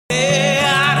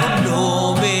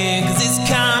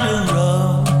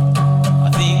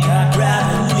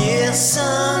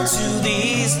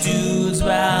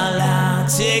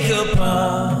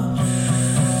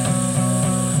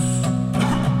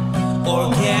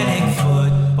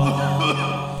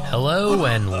Hello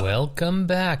and welcome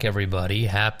back, everybody.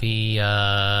 Happy,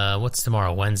 what's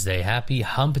tomorrow? Wednesday. Happy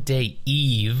Hump Day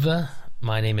Eve.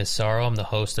 My name is Sorrow. I'm the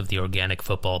host of the Organic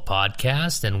Football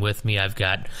Podcast, and with me I've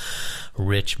got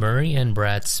Rich Murray and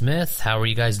Brad Smith. How are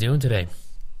you guys doing today?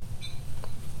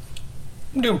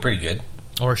 I'm doing pretty good.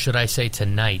 Or should I say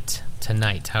tonight?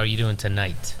 Tonight. How are you doing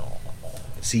tonight?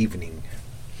 This evening.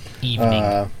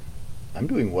 I'm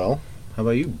doing well. How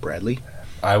about you, Bradley?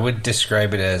 I would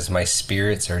describe it as my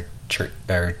spirits are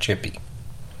chippy.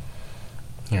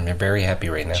 I'm very happy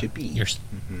right now. Chippy.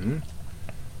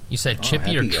 You said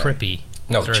chippy or trippy?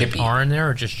 No, Is there chippy. an R in there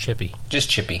or just chippy? Just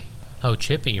chippy. Oh,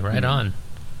 chippy. Right on.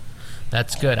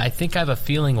 That's good. I think I have a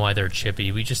feeling why they're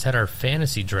chippy. We just had our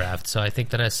fantasy draft, so I think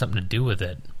that has something to do with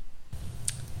it.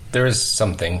 There is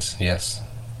some things, yes.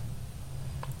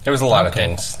 There was a lot of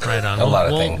things. Right on. A lot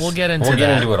of things. We'll get into We'll that.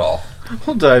 get into it all.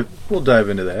 We'll dive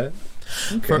into that.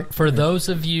 Okay. For those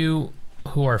of you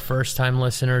who are first-time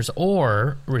listeners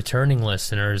or returning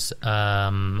listeners,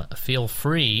 feel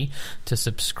free to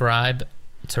subscribe,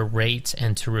 to rate,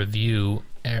 and to review.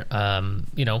 We're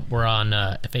on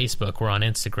Facebook, we're on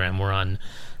Instagram, we're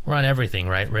on everything,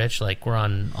 right, Rich? Like, we're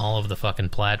on all of the fucking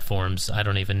platforms. I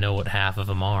don't even know what half of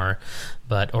them are,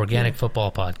 but Organic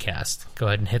Football Podcast. Go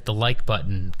ahead and hit the like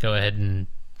button. Go ahead and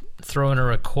throw in a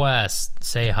request.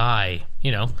 Say hi.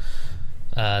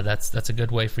 That's a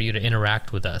good way for you to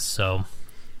interact with us. So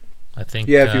I think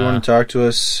if you want to talk to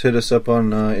us, hit us up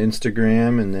on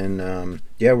Instagram, and then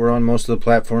we're on most of the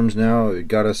platforms now. It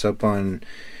got us up on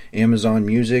Amazon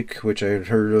Music, which I had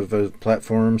heard of a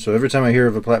platform. So every time I hear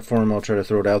of a platform, I'll try to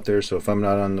throw it out there. So if I'm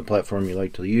not on the platform you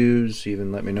like to use,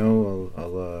 even let me know.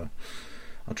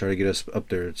 I'll try to get us up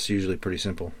there. It's usually pretty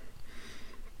simple.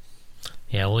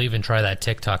 Yeah, we'll even try that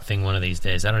TikTok thing one of these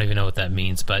days. I don't even know what that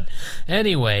means. But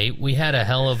anyway, we had a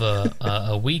hell of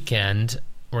a weekend.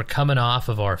 We're coming off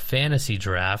of our fantasy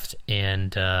draft,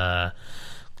 and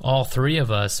all three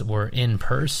of us were in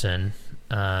person,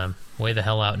 way the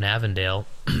hell out in Avondale,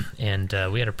 and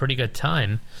we had a pretty good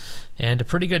time and a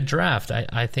pretty good draft.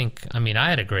 I think, I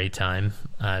had a great time.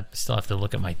 I still have to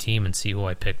look at my team and see who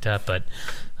I picked up, but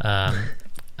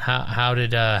how'd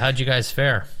you guys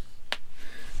fare?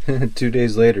 2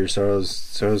 days later, so I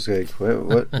was like,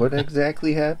 what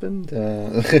exactly happened?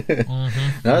 That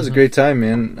was a great time,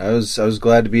 man. I was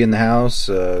glad to be in the house.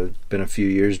 Been a few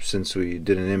years since we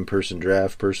did an in-person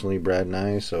draft, personally, Brad and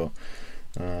I, so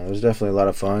it was definitely a lot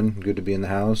of fun. Good to be in the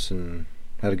house and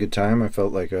had a good time. I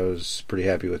felt like I was pretty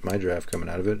happy with my draft coming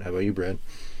out of it. How about you, Brad?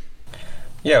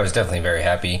 Yeah, I was definitely very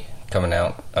happy coming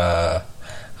out.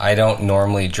 I don't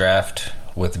normally draft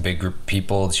with a big group of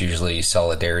people. It's usually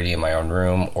solidarity in my own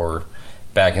room, or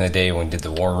back in the day when we did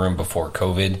the war room before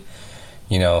COVID.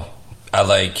 I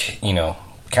like,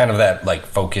 kind of that like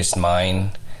focused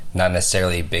mind, not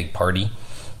necessarily a big party,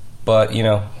 but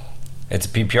it's a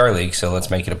PPR league, so let's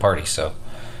make it a party. So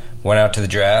went out to the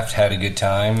draft, had a good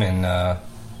time, and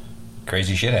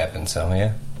crazy shit happened, so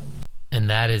yeah. And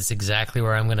that is exactly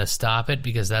where I'm going to stop it,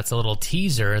 because that's a little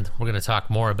teaser. We're going to talk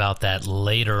more about that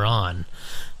later on.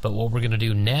 But what we're going to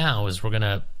do now is we're going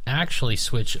to actually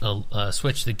switch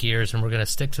the gears, and we're going to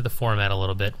stick to the format a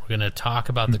little bit. We're going to talk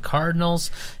about the Cardinals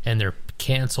and their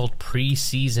canceled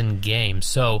preseason game.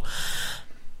 So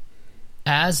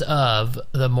as of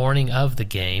the morning of the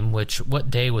game, what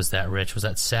day was that, Rich? Was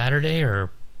that Saturday or?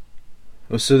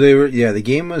 Well, so the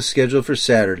game was scheduled for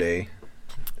Saturday.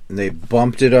 And they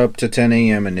bumped it up to 10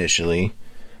 a.m. initially.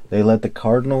 They let the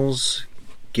Cardinals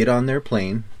get on their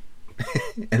plane,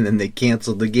 and then they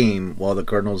canceled the game while the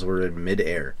Cardinals were in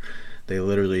midair. They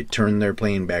literally turned their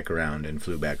plane back around and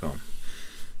flew back home.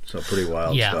 So pretty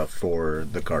wild stuff for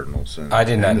the Cardinals. And, I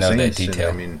did not know that detail.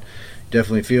 And,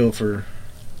 definitely feel for...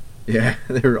 Yeah,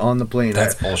 they were on the plane.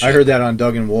 That's bullshit. I heard that on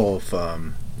Doug and Wolf.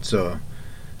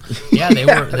 Yeah,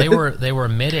 they were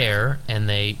midair, and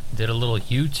they did a little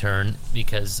U-turn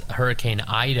because Hurricane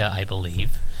Ida, I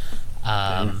believe.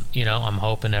 I'm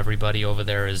hoping everybody over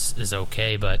there is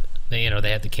okay, but they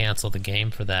had to cancel the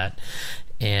game for that,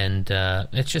 and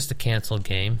it's just a canceled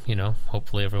game.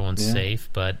 Hopefully everyone's safe,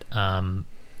 but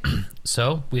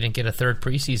so we didn't get a third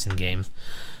preseason game,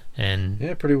 and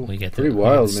pretty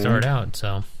wild, man. Start out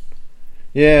so.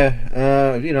 Yeah,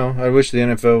 I wish the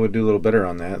NFL would do a little better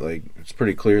on that. Like, it's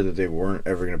pretty clear that they weren't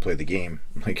ever going to play the game.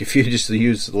 Like, if you just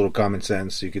use a little common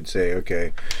sense, you could say,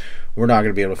 okay, we're not going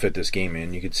to be able to fit this game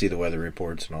in. You could see the weather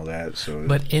reports and all that. So,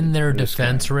 but in their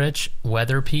defense, Rich,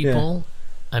 weather people,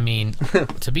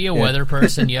 to be a weather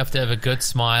person, you have to have a good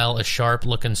smile, a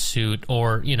sharp-looking suit,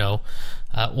 or,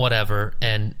 whatever,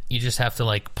 and you just have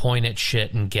to, point at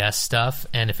shit and guess stuff,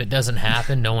 and if it doesn't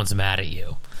happen, no one's mad at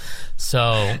you.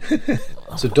 So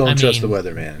don't trust the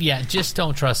weatherman. Yeah, just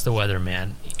don't trust the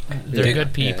weatherman. They're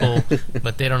good people,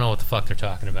 but they don't know what the fuck they're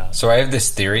talking about. So I have this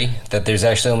theory that there's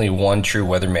actually only one true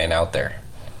weatherman out there.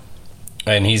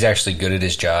 And he's actually good at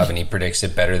his job, and he predicts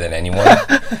it better than anyone.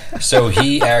 So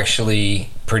he actually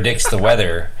predicts the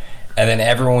weather, and then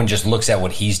everyone just looks at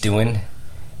what he's doing,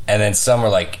 and then some are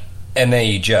like, and then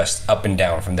you just up and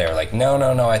down from there. Like, no,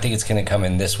 I think it's going to come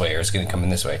in this way, or it's going to come in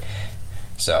this way.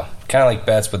 So, kind of like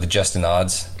bets, but adjusting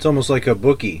odds. It's almost like a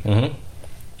bookie. Mm-hmm.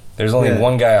 There's only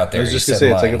one guy out there. I was just going to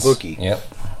say, it's like a bookie. Yep.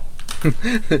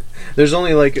 there's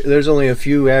only a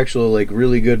few actual like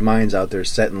really good minds out there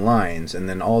setting lines, and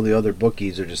then all the other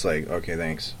bookies are just like, okay,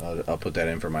 thanks, I'll put that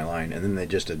in for my line, and then they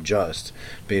just adjust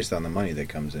based on the money that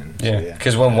comes in. Yeah,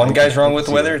 because when one guy's wrong with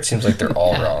the weather, it seems like they're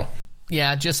all wrong.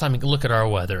 Yeah, look at our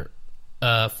weather.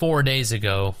 4 days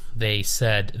ago, they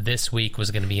said this week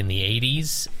was going to be in the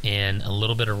 80s and a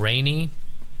little bit of rainy.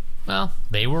 Well,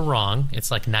 they were wrong. It's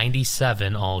like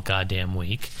 97 all goddamn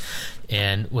week,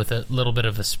 and with a little bit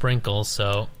of a sprinkle.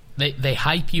 So they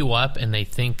hype you up and they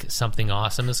think something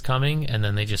awesome is coming, and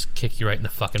then they just kick you right in the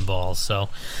fucking balls. So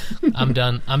I'm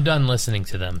done listening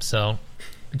to them. So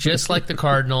just like the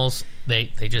Cardinals,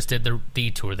 they just did the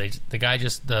detour.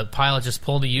 The pilot just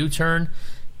pulled a U-turn,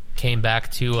 came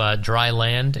back to dry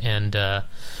land,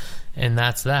 and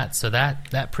that's that. So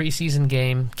that preseason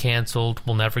game canceled.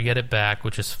 We'll never get it back,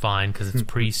 which is fine because it's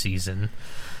preseason.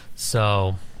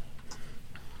 So,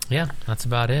 yeah, that's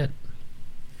about it.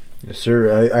 Yes,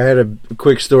 sir. I had a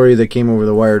quick story that came over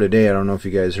the wire today. I don't know if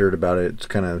you guys heard about it. It's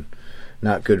kind of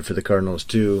not good for the Cardinals,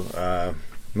 too.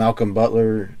 Malcolm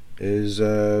Butler is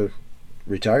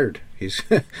retired. He's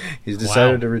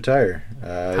decided to retire.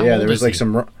 There was like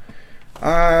some...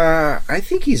 I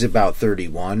think he's about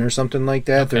 31 or something like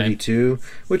that, okay. 32,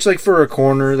 which like for a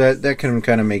corner that can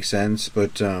kind of make sense,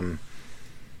 but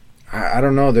I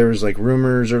don't know, there was like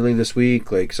rumors early this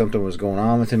week like something was going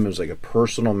on with him. It was like a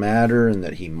personal matter and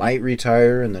that he might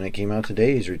retire, and then it came out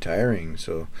today he's retiring.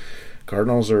 So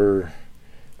Cardinals are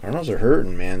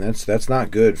hurting, man. That's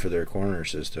not good for their corner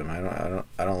system. I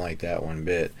don't like that one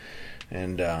bit.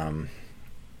 And I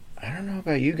don't know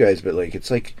about you guys, but like it's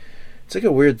like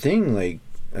a weird thing, like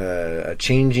a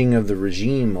changing of the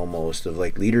regime almost, of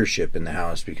like leadership in the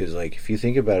house, because like if you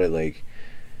think about it, like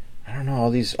I don't know, all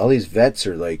these vets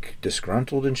are like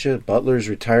disgruntled and shit. Butler's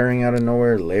retiring out of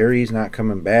nowhere, Larry's not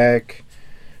coming back,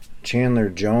 Chandler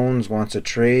Jones wants a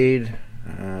trade.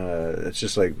 It's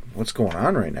just like, what's going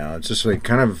on right now? It's just like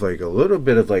kind of like a little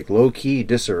bit of like low-key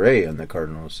disarray in the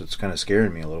Cardinals. It's kind of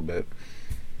scaring me a little bit.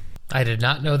 I did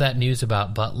not know that news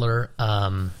about Butler.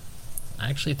 I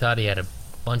actually thought he had a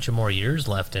bunch of more years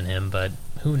left in him, but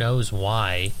who knows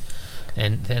why.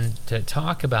 And then to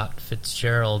talk about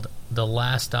Fitzgerald, the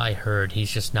last I heard,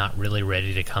 he's just not really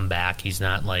ready to come back. He's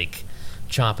not like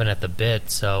chomping at the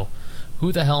bit, so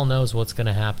who the hell knows what's going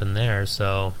to happen there.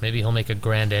 So maybe he'll make a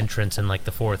grand entrance in like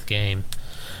the fourth game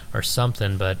or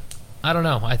something, but I don't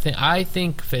know. I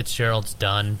think Fitzgerald's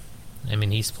done. I mean,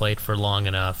 he's played for long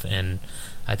enough, and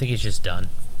I think he's just done.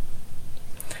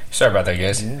 Sorry about that,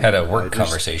 guys. Yeah, had a work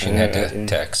conversation, had to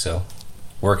text, so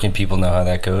working people know how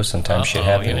that goes. Sometimes shit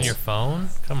happens. You on your phone?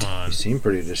 Come on. You seem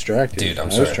pretty distracted. Dude, I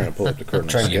was trying to pull up the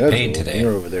Cardinals trying to get paid today.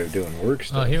 You're over there doing work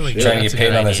stuff. Oh, here we go. Trying to get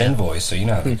paid on this invoice, so you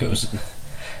know how that goes.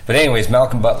 But anyways,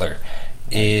 Malcolm Butler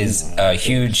is a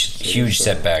huge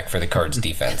setback for the Cards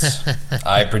defense.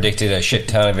 I predicted a shit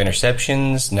ton of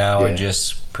interceptions. Now I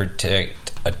just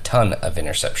predict a ton of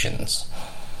interceptions.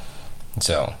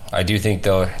 So I do think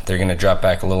they're going to drop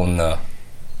back a little in the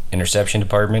interception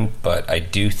department, but I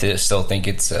do still think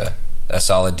it's a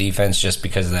solid defense just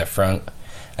because of that front.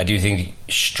 I do think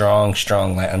strong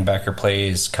linebacker play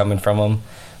is coming from them,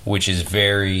 which is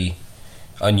very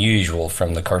unusual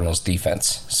from the Cardinals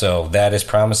defense. So that is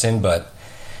promising, but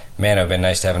man, it would have been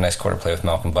nice to have a nice quarter play with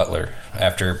Malcolm Butler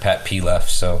after Pat P left.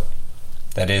 So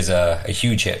that is a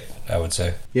huge hit, I would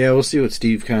say. Yeah, we'll see what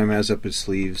Steve Keim has up his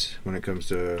sleeves when it comes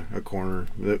to a corner.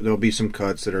 There'll be some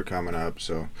cuts that are coming up,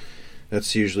 so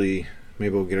that's usually,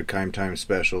 maybe we'll get a Keim time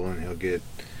special and he'll get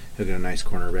a nice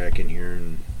cornerback in here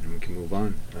and we can move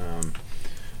on.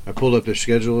 I pulled up the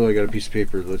schedule. I got a piece of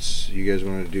paper. You guys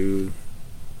want to do?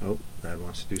 Oh, Brad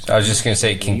wants to do something. I was just going to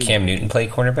say, can Cam Newton play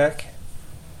cornerback?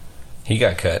 He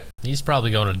got cut. He's probably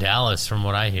going to Dallas, from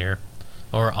what I hear,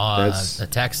 or the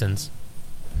Texans.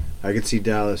 I could see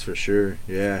Dallas for sure.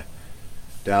 Yeah,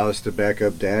 Dallas to back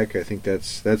up Dak. I think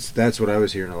that's what I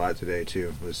was hearing a lot today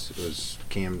too. Was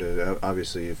Cam to,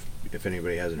 obviously, if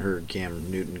anybody hasn't heard,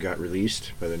 Cam Newton got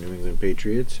released by the New England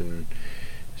Patriots and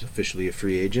is officially a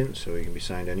free agent, so he can be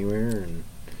signed anywhere. And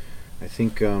I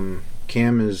think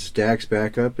Cam as Dak's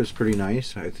backup is pretty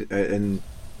nice. And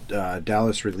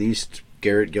Dallas released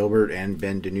Garrett Gilbert and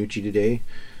Ben DiNucci today,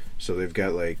 so they've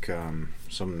got like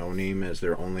some no name as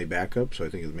their only backup. So I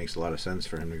think it makes a lot of sense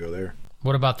for him to go there.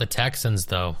 What about the Texans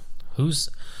though? Who's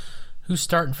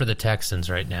starting for the Texans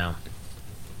right now?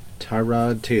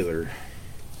 Tyrod Taylor.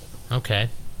 Okay.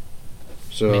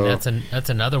 So I mean, that's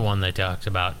another one they talked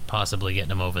about possibly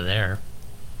getting him over there.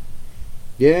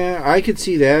 Yeah, I could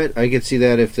see that. I could see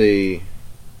that if they.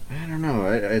 I don't know.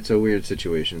 It's a weird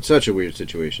situation. Such a weird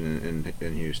situation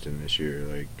in Houston this year.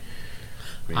 Like,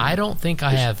 I don't think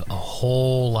I have a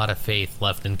whole lot of faith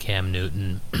left in Cam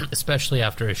Newton, especially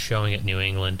after his showing at New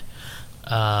England.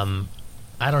 I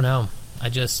don't know. I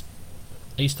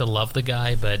used to love the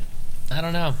guy, but I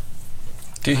don't know.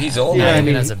 Dude, he's old. Yeah, man. I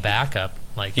mean, as a backup,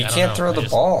 like He I don't can't know. throw the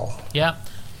ball. Yeah.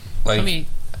 Like, I mean,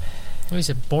 he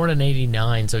said born in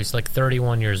 '89, so he's like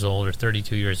 31 years old or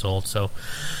 32 years old. So,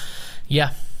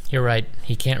 yeah, you're right.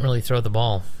 He can't really throw the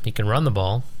ball. He can run the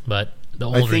ball, but the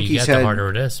older you get, the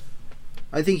harder it is.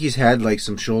 I think he's had like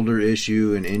some shoulder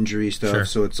issue and injury stuff, Sure.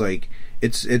 so it's like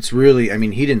it's really. I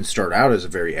mean, he didn't start out as a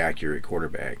very accurate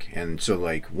quarterback, and so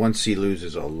like once he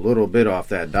loses a little bit off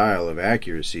that dial of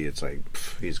accuracy, it's like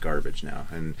he's garbage now.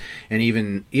 And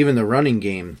even the running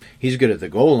game, he's good at the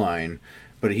goal line,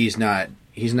 but he's not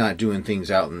doing things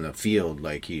out in the field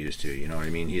like he used to. You know what I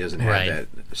mean? He doesn't have that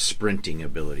sprinting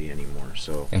ability anymore.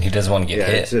 So and he doesn't want to get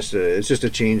hit. It's just a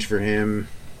change for him.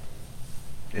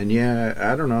 And yeah,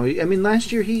 I don't know. I mean,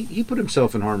 last year he put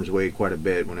himself in harm's way quite a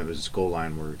bit when it was goal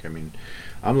line work. I mean,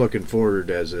 I'm looking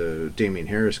forward as a Damian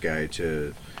Harris guy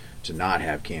to not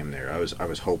have Cam there. I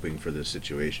was hoping for this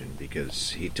situation because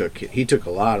he took a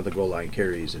lot of the goal line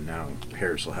carries, and now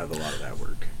Harris will have a lot of that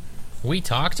work. We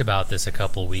talked about this a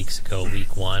couple weeks ago,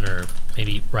 week one, or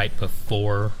maybe right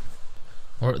before,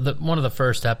 or one of the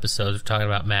first episodes. We're talking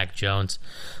about Mac Jones.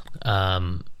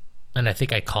 And I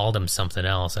think I called him something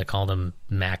else. I called him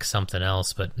Mac something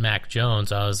else. But Mac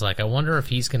Jones, I was like, I wonder if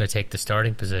he's going to take the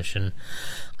starting position.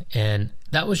 And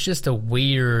that was just a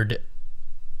weird,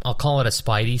 I'll call it a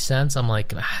spidey sense. I'm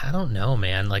like, I don't know,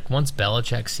 man. Like, once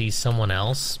Belichick sees someone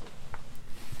else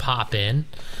pop in,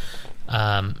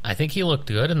 I think he looked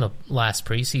good in the last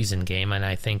preseason game. And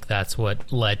I think that's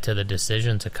what led to the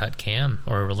decision to cut Cam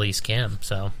or release Cam.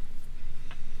 So...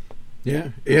 Yeah.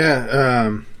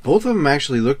 Both of them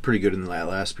actually looked pretty good in the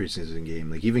last preseason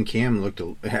game. Like, even Cam looked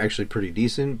actually pretty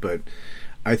decent, but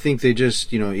I think they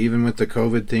just, even with the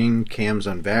COVID thing, Cam's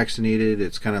unvaccinated.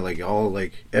 It's kind of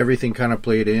like everything kind of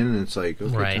played in, and it's like,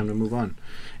 okay, time to move on.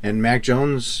 And Mac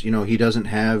Jones, he doesn't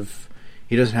have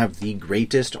the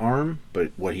greatest arm,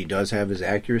 but what he does have is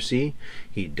accuracy.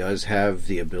 He does have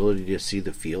the ability to see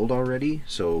the field already.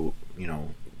 So,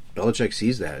 Belichick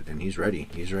sees that, and he's ready.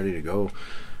 He's ready to go.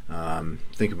 I'm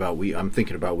thinking about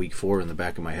week 4 in the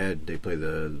back of my head. They play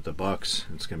the Bucks.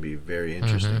 It's going to be very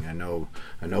interesting. Mm-hmm.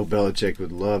 I know Belichick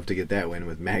would love to get that win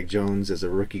with Mac Jones as a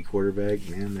rookie quarterback.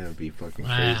 Man, that would be fucking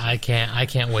crazy. I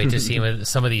can't wait to see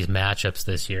some of these matchups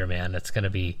this year, man. It's going to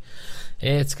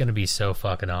be so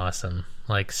fucking awesome.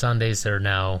 Like, Sundays are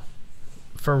now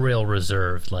for real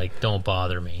reserved. Like, don't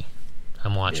bother me.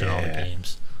 I'm watching all the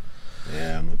games.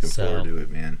 Yeah, I'm looking forward to it,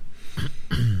 man.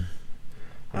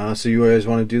 So you guys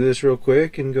want to do this real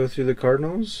quick and go through the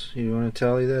Cardinals? You want to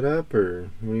tally that up, or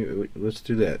let's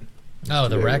do that?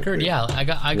 The record? Yeah, I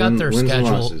got their wins schedule.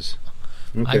 And losses.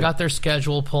 Okay. I got their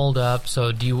schedule pulled up.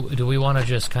 So do we want to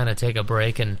just kind of take a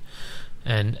break and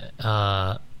in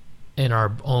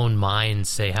our own minds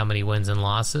say how many wins and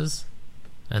losses,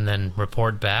 and then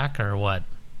report back, or what?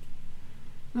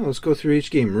 No, let's go through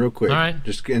each game real quick. All right.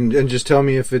 Just tell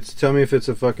me if it's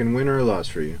a fucking win or a loss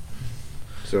for you.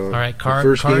 So, all right,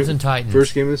 Cards and Titans.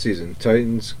 First game of the season,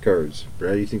 Titans, Cards.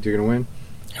 Brad, you think they're going to win?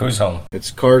 Who's home? It's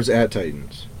Cards at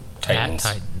Titans. Titans.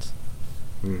 At Titans.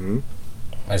 Mm-hmm.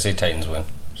 I say Titans win.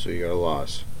 So you got a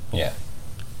loss. Yeah.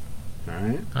 All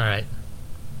right.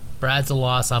 Brad's a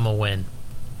loss, I'm a win.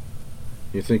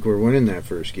 You think we're winning that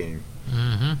first game?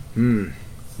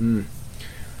 Mm-hmm.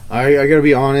 I got to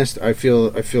be honest. I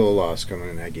feel a loss coming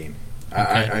in that game.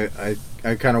 Okay.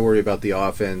 I kind of worry about the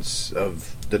offense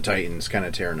of the Titans kind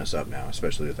of tearing us up now,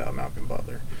 especially without Malcolm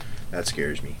Butler. That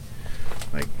scares me.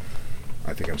 Like,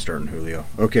 I think I'm starting Julio.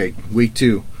 Okay, week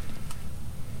 2.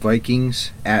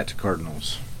 Vikings at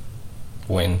Cardinals.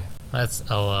 Win. That's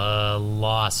a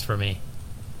loss for me.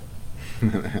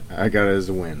 I got it as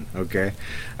a win. Okay,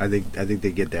 I think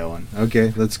they get that one.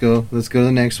 Okay, let's go to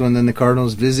the next one. Then the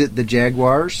Cardinals visit the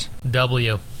Jaguars.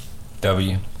 W.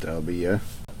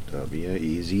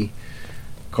 Easy.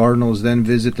 Cardinals then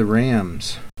visit the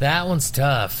Rams. That one's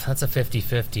tough. That's a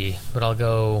 50-50, but I'll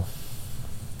go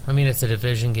I mean, it's a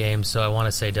division game, so I want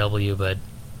to say W, but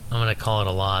I'm going to call it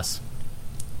a loss.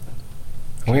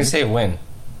 I'm going to say win.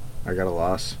 I got a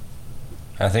loss.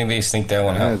 I think they sneak that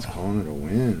one Brad's out. calling it a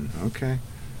win. Okay.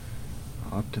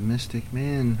 Optimistic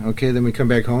man. Okay, then we come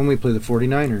back home. We play the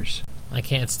 49ers. I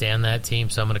can't stand that team,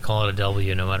 so I'm going to call it a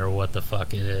W no matter what the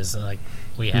fuck it is. Like,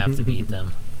 we have to beat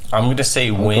them. I'm going to say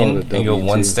call win it a and go W,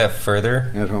 one too. step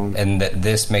further. At home. And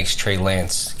this makes Trey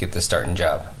Lance get the starting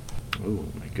job. Oh,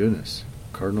 my goodness.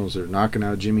 Cardinals are knocking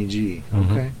out Jimmy G.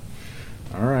 Mhm. Okay.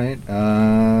 All right.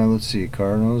 Let's see.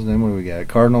 Cardinals. Then what do we got?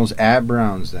 Cardinals at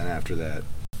Browns then after that.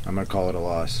 I'm going to call it a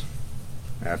loss.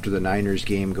 After the Niners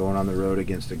game going on the road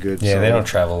against a good Yeah, they solid don't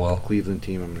travel well. Cleveland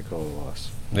team, I'm going to call it a loss.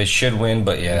 They should win,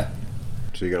 but yeah,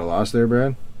 So you got a loss there,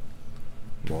 Brad?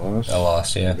 Loss? a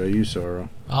loss, yeah. What about you, Sorrow?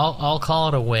 I'll call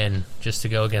it a win just to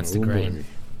go against the Oh, grain.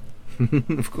 boy.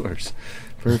 Of course.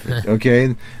 Perfect.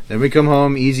 Okay, then we come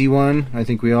home. Easy one. I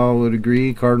think we all would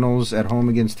agree. Cardinals at home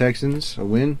against Texans. A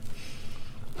win.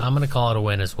 I'm going to call it a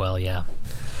win as well, yeah.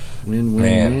 Win,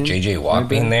 Man, win. J.J. Watt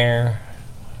being there,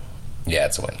 yeah,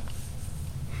 it's a win.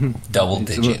 Double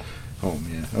It's a digit. home,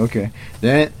 yeah. Okay.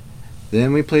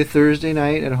 Then we play Thursday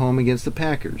night at home against the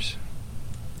Packers.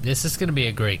 This is going to be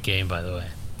a great game, by the way.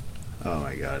 Oh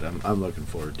my God, I'm looking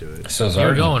forward to it. So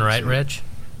You're Zardy. going, right, Rich?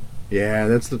 Yeah,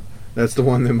 that's the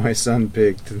one that my son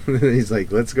picked. He's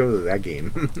like, let's go to that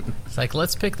game. It's like,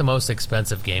 let's pick the most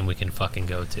expensive game we can fucking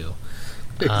go to.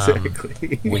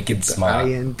 Exactly. Wicked The smart.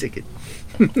 high-end ticket.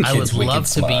 I Kids would wicked love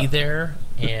to be smart. there,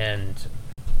 and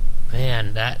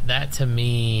man, that to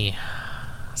me,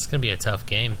 it's gonna be a tough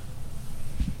game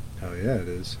Oh yeah, it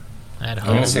is. at I'm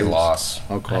home. going to say loss.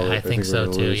 I'll call it. I think so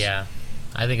we're too. lose. Yeah,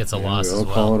 I think it's a Yeah, loss as I'll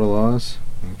well. call it a loss.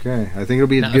 Okay, I think it'll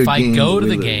be a Now, good if I game. go but to we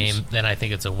the lose. game, then I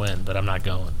think it's a win, but I'm not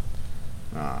going.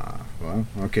 Well,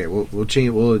 okay, we'll change.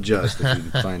 We'll adjust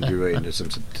if we find your way into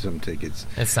some tickets.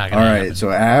 It's not All gonna right, happen. so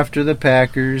after the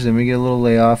Packers, then we get a little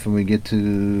layoff, and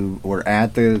we're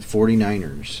at the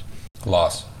 49ers.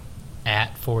 Loss.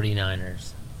 At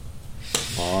 49ers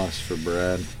Loss for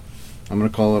Brad. I'm gonna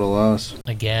call it a loss.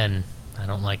 again. I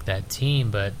don't like that team,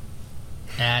 but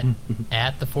at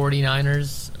at the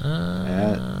 49ers,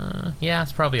 yeah,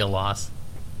 it's probably a loss.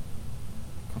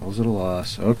 Calls it a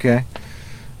loss. Okay.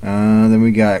 Then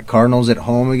we got Cardinals at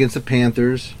home against the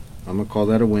Panthers. I'm gonna call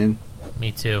that a win.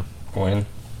 Me too. Win.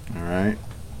 All right.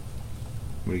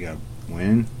 What do we got?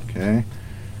 Win. Okay.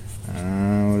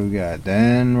 What do we got?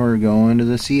 Then we're going to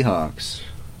the Seahawks.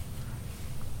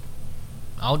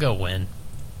 I'll go win.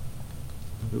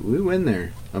 We win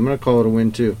there. I'm gonna call it a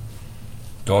win too.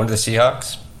 Going to the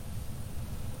Seahawks?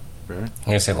 Right. I'm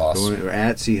going to say loss. We're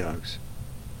at Seahawks.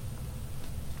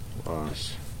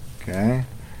 Loss. Okay.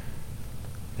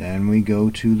 Then we go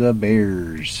to the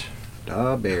Bears.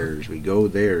 The Bears. We go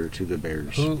there to the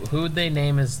Bears. Who'd they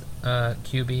name as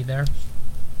QB there?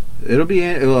 It'll be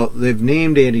well. They've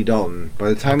named Andy Dalton. By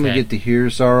the time we Okay. get to here,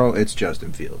 Sorrow, it's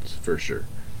Justin Fields for sure.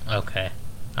 Okay,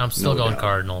 I'm still No going doubt.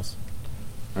 Cardinals.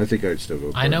 I think I'd still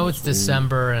go. I know it's Cardinals.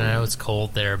 December and I know it's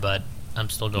cold there, but I'm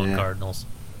still going Yeah. Cardinals.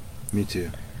 Me too.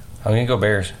 I'm going to go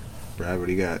Bears. Brad, what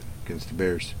do you got against the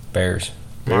Bears? Bears.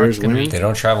 Mark's Bears gonna win. be They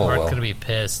don't travel Mark's well. gonna be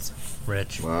pissed,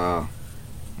 Rich. Wow.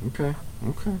 Okay.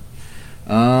 Okay.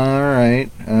 All right.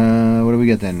 What do we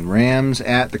got then? Rams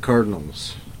at the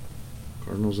Cardinals.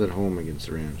 Cardinals at home against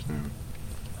the Rams now.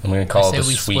 I'm going to I call say it a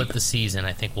we sweep. split the season.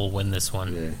 I think we'll win this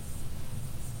one. Yeah.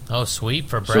 Oh, sweep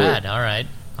for So- Brad. All right,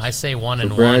 I say one So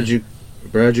and Brad, one.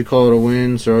 Brad, you call it a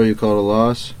win. Sorry, you call it a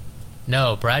loss.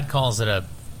 No, Brad calls it a.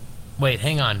 Wait,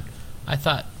 hang on. I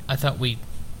thought we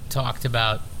talked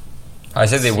about. I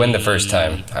said they win the first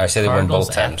time. I said they win Cardinals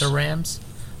both at times. the Rams.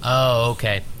 Oh,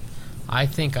 okay. I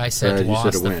think I said Brad, you loss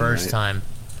said a the win, first right? time.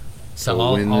 So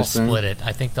So win I'll this time? split it.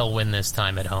 I think they'll win this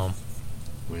time at home.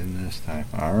 Win this time.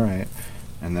 All right.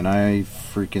 And then I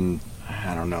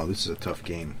don't know. This is a tough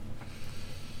game.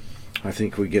 I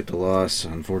think we get the loss,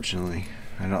 unfortunately.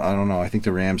 I don't know. I think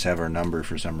the Rams have our number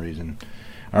for some reason.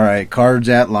 All right. Cards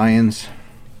at Lions.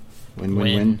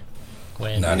 Win.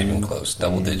 Win. Not even close.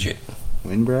 Double digit.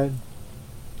 Win, Brad?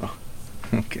 Oh,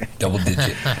 okay. Double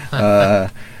digit.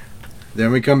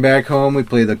 Then we come back home. We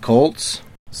play the Colts.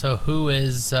 So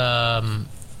who's running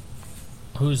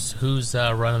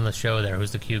the show there?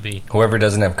 Who's the QB? Whoever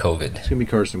doesn't have COVID. It's gonna be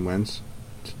Carson Wentz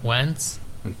Wentz.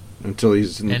 until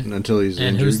he's And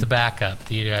injured. who's the backup?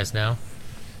 Do you guys know?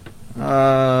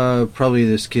 Probably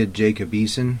this kid Jacob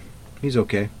Eason. He's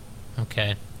okay.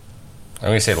 Okay. I'm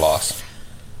going to say loss.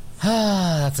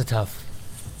 That's a tough.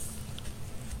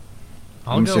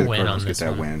 I'll I'm gonna say go the win Cardinals on this get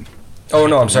that one. win. Oh,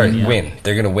 no, I'm sorry. Yeah. Win.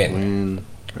 They're going to win. Win.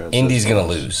 Brad Indy's says going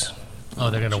to loss. lose. Oh,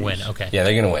 they're gonna Jeez. win. Okay. Yeah,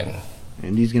 they're going to win.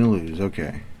 Indy's gonna lose.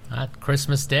 Okay.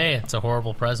 Christmas Day, it's a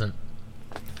horrible present.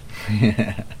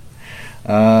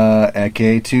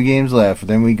 Okay, 2 games left.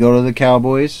 Then we go to the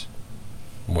Cowboys.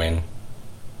 Win.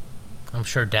 I'm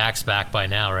sure Dak's back by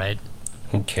now, right?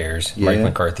 Who cares? Yeah. Mike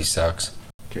McCarthy sucks.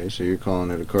 Okay, so you're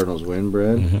calling it a Cardinals win,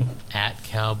 Brad? Mm-hmm. At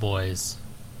Cowboys.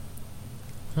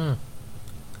 I'll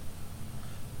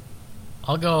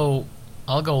go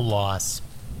loss.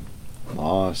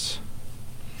 Loss.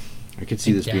 I could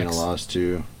see think this being a Dak's- loss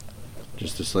too.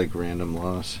 Just this like random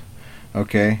loss.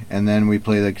 Okay, and then we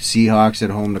play the Seahawks at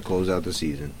home to close out the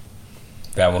season.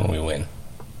 That one we win.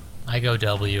 I go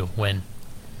W. Win.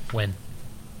 We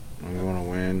want to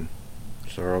win.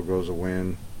 Sorrow goes a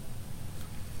win.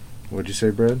 What'd you say,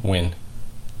 Brad? Win.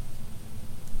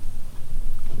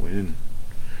 Win.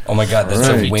 Oh my God, that's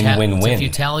All right. a win-win-win. So if you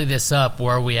tally this up,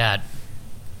 where are we at?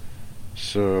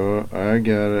 So I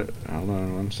got it. Hold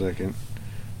on 1 second.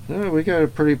 We got a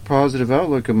pretty positive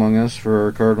outlook among us for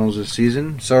our Cardinals this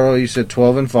season. Sorrow, you said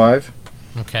 12-5.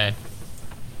 Okay.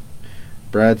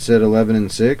 Brad said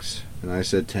 11-6, and I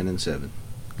said 10-7.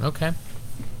 Okay.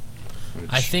 which-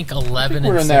 I think 11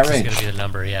 we're and in that 6 is range. going to be the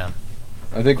number, yeah.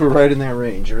 I think we're right in that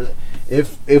range.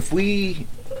 If we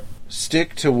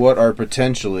stick to what our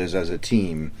potential is as a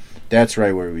team, that's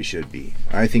right where we should be.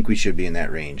 I think we should be in that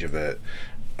range of a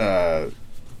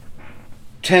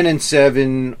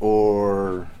 10-7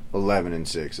 or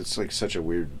 11-6. It's like such a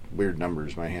weird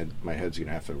numbers. My head's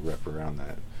gonna have to wrap around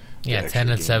that. Yeah, The 10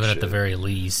 and extra 7 game at the shit. very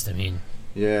least. I mean,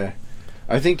 Yeah,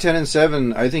 I think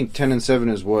 10-7. I think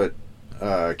 10-7 is what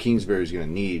Kingsbury's gonna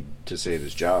need to save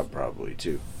his job, probably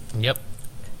too. yep.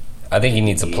 I think he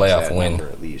needs a Needs playoff that win.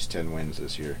 number, at least 10 wins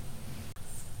this year.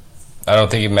 I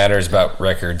don't think it matters about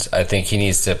records. I think he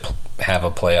needs to have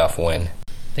a playoff win.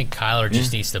 I think Kyler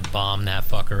just needs to bomb that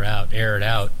fucker out, air it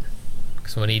out.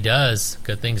 Because when he does,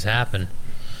 good things happen.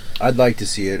 I'd like to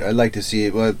see it.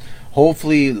 But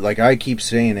hopefully, like I keep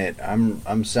saying it,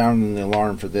 I'm sounding the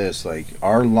alarm for this. Like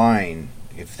our line,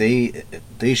 if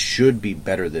they should be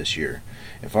better this year.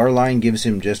 If our line gives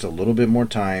him just a little bit more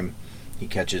time, he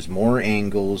catches more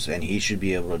angles, and he should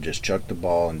be able to just chuck the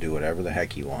ball and do whatever the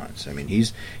heck he wants. I mean,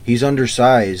 he's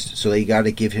undersized, so they got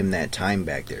to give him that time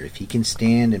back there. If he can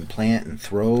stand and plant and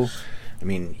throw, I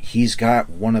mean, he's got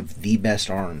one of the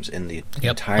best arms in the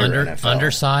entire NFL.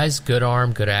 Undersized, good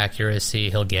arm, good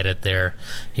accuracy. He'll get it there.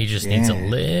 He just needs a Yeah.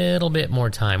 little bit more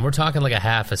time. We're talking like a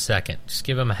half a second. Just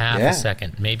give him a half Yeah. a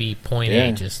second, maybe 0.8. Yeah.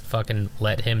 Just fucking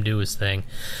let him do his thing.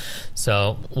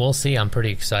 So we'll see. I'm pretty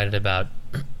excited about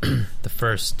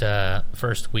the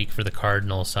first week for the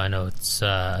Cardinals. I know it's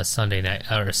a Sunday night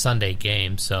or a Sunday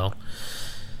game. So,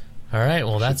 all right.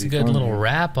 Well, that's a be good fun, little yeah.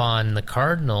 wrap on the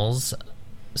Cardinals.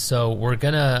 So we're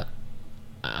gonna.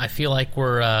 I feel like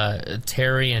we're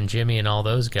Terry and Jimmy and all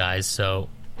those guys. So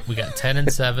we got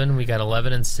 10-7, we got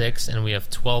 11-6, and we have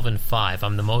 12-5.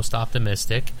 I'm the most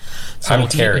optimistic. So I'm we'll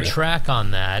Terry. keep a track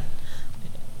on that.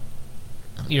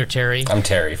 You're Terry. I'm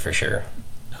Terry for sure.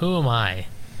 Who am I?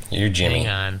 You're Jimmy.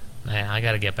 Hang on. I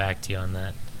got to get back to you on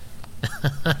that.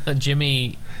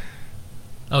 Jimmy.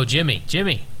 Oh, Jimmy.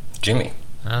 Jimmy.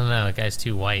 I don't know. That guy's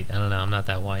too white. I don't know. I'm not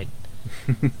that white.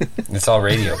 It's all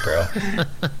radio, bro.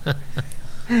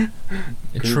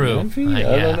 True. I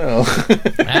yeah. don't know.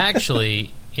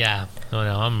 Actually, yeah. Oh,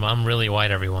 no. I'm really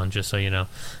white, everyone, just so you know.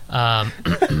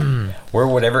 We're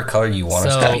whatever color you want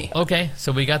us to be. Okay.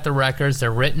 So we got the records.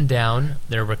 They're written down.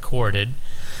 They're recorded.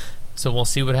 So we'll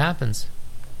see what happens.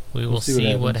 We will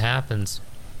see what happens.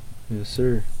 Yes,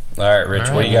 sir. All right, Rich,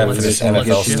 All what right, do you got well, for this let's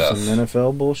NFL shift stuff? Some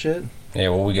NFL bullshit. Yeah,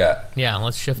 what we got? Yeah,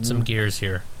 let's shift some gears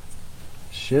here.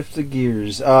 Shift the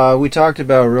gears. We talked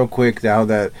about real quick how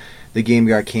that the game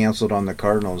got canceled on the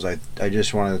Cardinals. I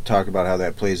just wanted to talk about how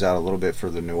that plays out a little bit for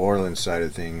the New Orleans side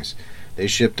of things. They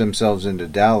shipped themselves into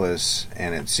Dallas,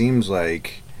 and it seems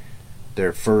like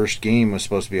their first game was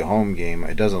supposed to be a home game.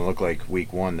 It doesn't look like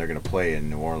week 1 they're going to play in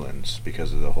New Orleans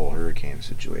because of the whole hurricane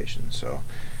situation. So,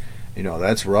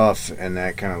 that's rough, and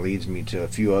that kind of leads me to a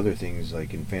few other things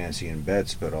like in fantasy and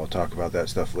bets, but I'll talk about that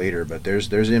stuff later. But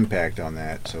there's impact on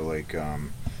that. So, like,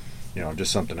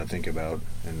 just something to think about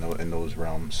in those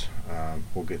realms.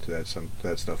 We'll get to that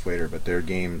stuff later. But their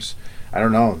games, I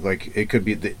don't know. Like, it could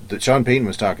be the Sean Payton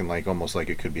was talking like almost like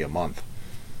it could be a month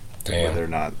where Damn. they're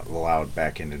not allowed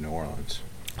back into New Orleans.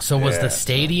 So was Yeah, the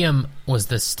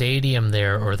stadium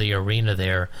there or the arena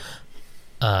there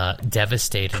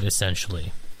devastated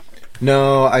essentially?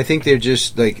 No, I think they're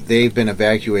just like they've been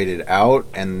evacuated out,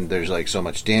 and there's like so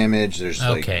much damage. There's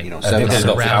Okay. like I think there's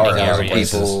no 700,000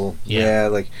 areas. people. Yeah. Yeah,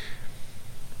 like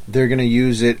they're gonna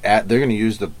use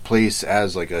the place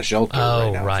as like a shelter Oh,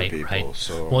 right now right, for people. right.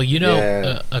 So Well,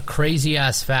 yeah. a crazy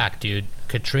ass fact, dude.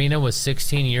 Katrina was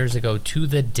 16 years ago to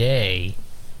the day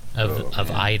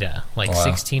of Ida. Like, Wow.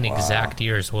 16 exact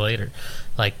years later.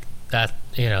 Like, that,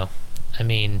 I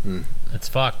mean, it's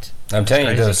fucked. I'm telling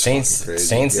you, crazy. the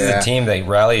Saints is Yeah. a team that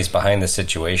rallies behind the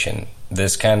situation.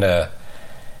 This kind of,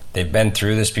 they've been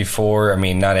through this before. I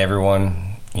mean, not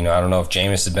everyone, I don't know if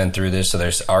Jameis has been through this, so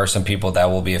there are some people that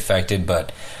will be affected,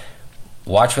 but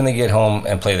watch when they get home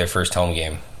and play their first home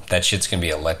game. That shit's going to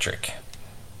be electric.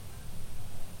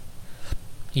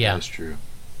 Yeah. That's true.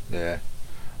 Yeah.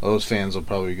 Those fans will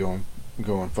probably going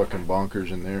fucking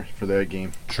bonkers in there for that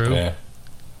game. True. Yeah.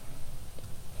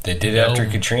 They did it after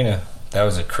Katrina. That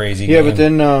was a crazy game. Yeah, but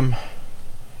then,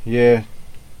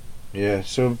 yeah.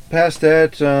 So past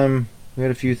that, we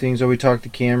had a few things. We talked to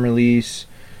Cam release.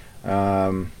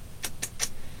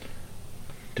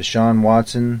 Deshaun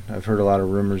Watson. I've heard a lot of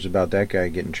rumors about that guy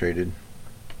getting traded.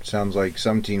 Sounds like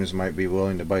some teams might be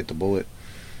willing to bite the bullet.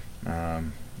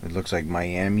 It looks like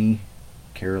Miami,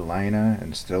 Carolina,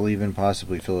 and still even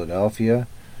possibly Philadelphia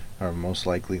are most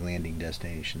likely landing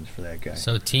destinations for that guy.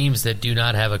 So teams that do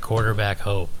not have a quarterback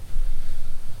hope.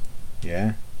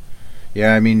 Yeah.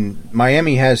 Yeah, I mean,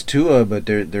 Miami has Tua, but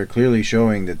they're clearly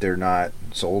showing that they're not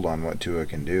sold on what Tua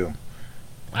can do.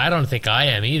 I don't think I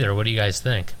am either. What do you guys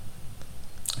think?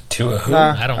 Tua who?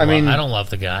 Nah. I I mean- don't love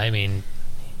the guy. I mean,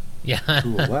 yeah.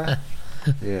 Tua what?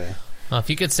 Yeah. Well, if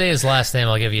you could say his last name,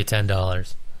 I'll give you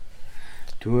 $10.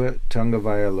 Tua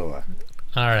Tagovailoa.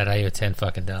 All right, I owe you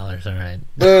 $10 All right.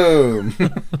 Boom.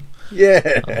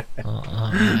 Yeah.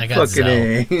 I got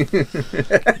Fucking Zoe.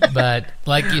 A. But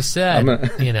like you said,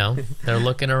 I'm they're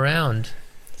looking around.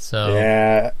 So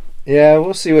Yeah,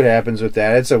 we'll see what happens with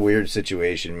that. It's a weird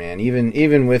situation, man.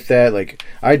 Even with that, like,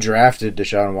 I drafted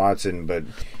Deshaun Watson, but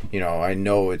I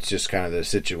know it's just kind of the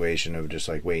situation of just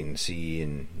like wait and see,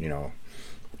 and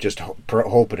just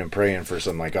hoping and praying for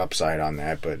some like upside on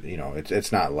that. But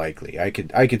it's not likely. I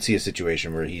could see a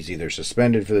situation where he's either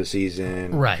suspended for the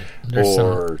season, right. There's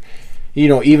or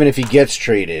even if he gets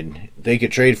traded, they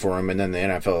could trade for him, and then the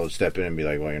NFL would step in and be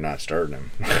like, "Well, you're not starting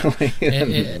him."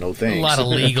 No thanks. A lot of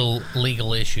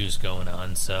legal issues going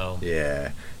on. So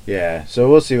yeah. So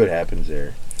we'll see what happens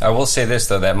there. I will say this,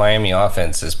 though, that Miami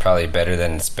offense is probably better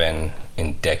than it's been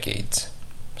in decades.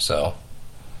 So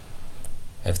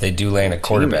if they do land a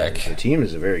quarterback, the team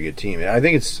is a very good team. I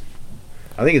think it's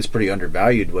pretty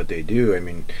undervalued what they do. I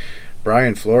mean,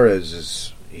 Brian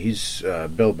Flores he's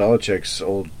Bill Belichick's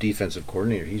old defensive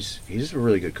coordinator. He's a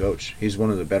really good coach. He's one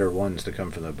of the better ones to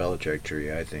come from the Belichick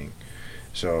tree, I think.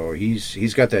 So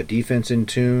he's got that defense in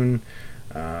tune.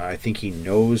 I think he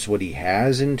knows what he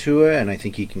has in Tua, and I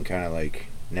think he can kind of like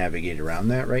navigate around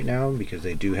that right now because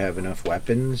they do have enough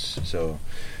weapons. So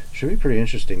should be pretty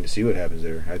interesting to see what happens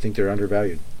there. I think they're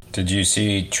undervalued. did you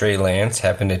see Trey Lance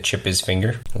happen to chip his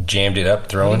finger? Jammed it up what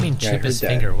throwing? do you mean Yeah, I chip heard his that.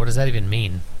 finger? What does that even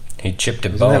mean? He chipped a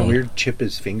Isn't bone. that weird? Chip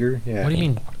his finger? Yeah. What do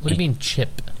you mean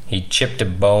chip? He chipped a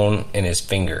bone in his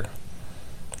finger.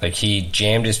 Like, he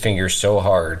jammed his finger so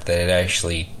hard that it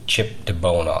actually chipped the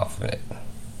bone off of it.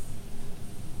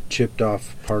 Chipped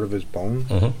off part of his bone?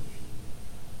 Mm-hmm.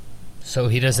 So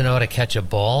he doesn't know how to catch a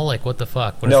ball? Like, what the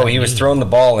fuck? What does No, that he was mean? throwing the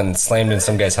ball and slammed in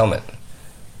some guy's helmet.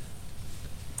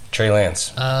 Trey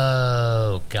Lance.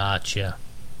 Oh, gotcha.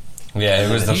 Yeah,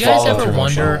 it was the Do you guys follow-through ever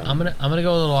motion. wonder? I'm gonna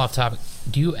go a little off topic.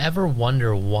 Do you ever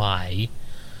wonder why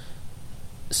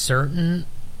certain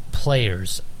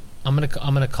players? I'm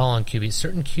gonna call on QBs.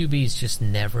 Certain QBs just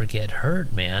never get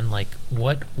hurt, man. Like,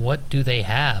 what do they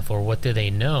have, or what do they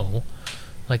know?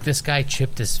 Like, this guy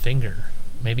chipped his finger.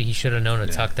 Maybe he should have known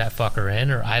to tuck that fucker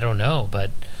in, or I don't know. But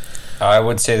I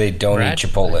would say they don't Brad, eat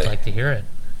Chipotle. I'd like to hear it.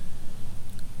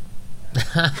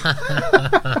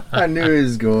 I knew he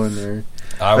was going there.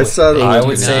 I would, saw the I video.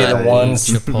 would say Do the not ones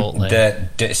eat Chipotle.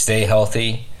 that stay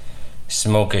healthy,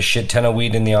 smoke a shit ton of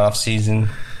weed in the off season.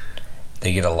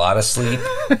 They get a lot of sleep.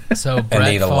 So they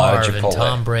Brett eat a lot of Favre and Chipotle.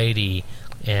 Tom Brady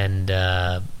and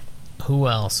who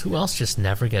else? Who else just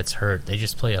never gets hurt? They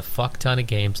just play a fuck ton of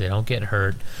games. They don't get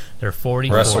hurt. They're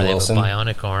 44. Russell They have a Wilson.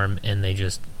 bionic arm, and they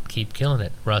just keep killing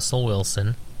it. Russell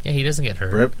Wilson. Yeah, he doesn't get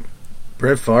hurt.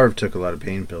 Brett Favre took a lot of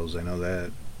pain pills. I know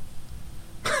that.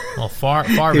 Well,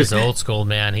 Favre is old school,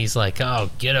 man. He's like, oh,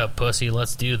 get up, pussy,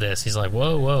 let's do this. He's like,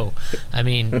 whoa, whoa. I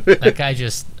mean, that guy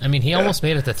just, he almost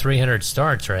made it to 300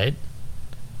 starts, right?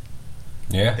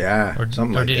 Yeah. Yeah, Or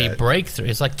something like did he that. break through?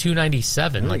 It's like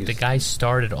 297. I Like, think the it's- guy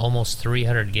started almost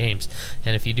 300 games.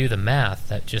 And if you do the math,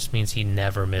 that just means he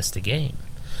never missed a game.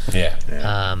 Yeah.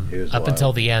 Yeah, he was Up wild.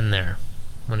 until the end there,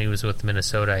 when he was with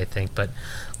Minnesota, I think. But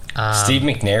Steve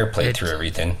McNair played it- through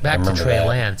everything. I back to remember Trey that.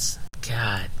 Lance.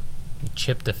 God, he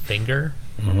chipped a finger.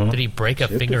 Did he break a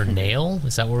fingernail?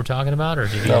 Is that what we're talking about, or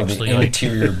did he No, actually the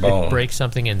interior bone. break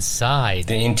something inside?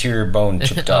 The interior bone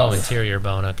chipped off. Oh, interior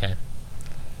bone. Okay.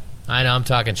 I know I'm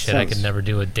talking shit. I could never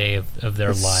do a day of their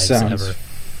lives sounds ever.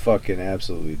 Fucking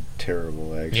absolutely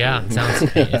terrible. Actually, Yeah,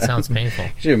 it sounds painful.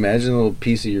 Could you imagine a little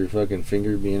piece of your fucking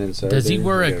finger being inside? Does he there?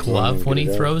 wear You a gotta go in glove and when get he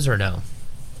it out? throws or no?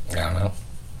 I don't know.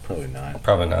 Probably not.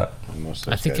 Probably not. Most of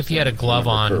I those think guys if you had a don't. glove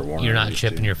I remember on, Kurt Warner you're not used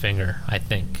chipping to. your finger. I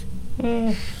think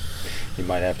You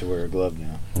might have to wear a glove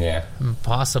now. Yeah.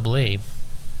 possibly.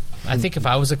 I think if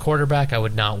I was a quarterback, I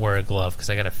would not wear a glove because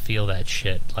I got to feel that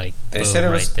shit like They boom, said it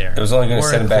was right there. it was only going to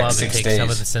Wear set a him back glove 6 and take some of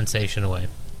days. the sensation away.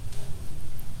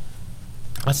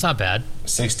 That's not bad.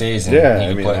 6 days. And Yeah, he I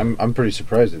could mean, play. I'm pretty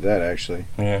surprised at that actually.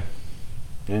 Yeah.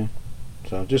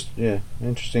 So just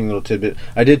interesting little tidbit.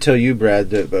 I did tell you, Brad,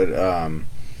 that, but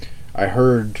I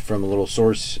heard from a little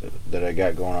source that I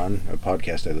got going on, a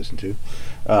podcast I listen to,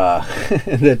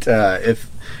 that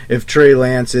if Trey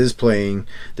Lance is playing,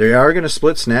 they are going to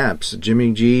split snaps.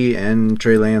 Jimmy G and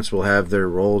Trey Lance will have their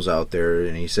roles out there,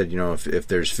 and he said, if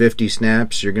there's 50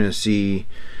 snaps, you're going to see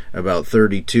about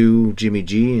 32 Jimmy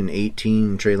G and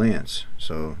 18 Trey Lance.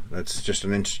 So that's just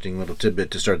an interesting little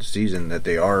tidbit to start the season, that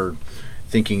they are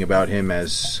thinking about him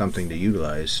as something to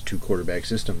utilize. 2-quarterback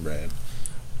system, Brad.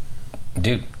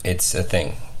 Dude, it's a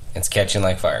thing. It's catching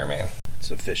like fire, man.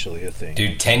 It's officially a thing.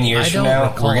 Dude, 10 years I from don't now,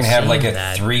 recall we're going to have like a seeing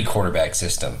that. 3-quarterback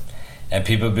system. And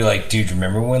people would be like, dude,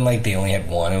 remember when like they only had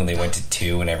 1 and they went to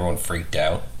 2 and everyone freaked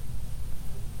out?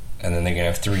 And then they're going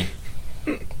to have 3.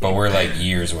 But we're like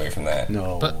years away from that.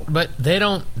 No. But they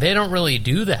don't really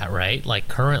do that, right? Like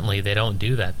currently they don't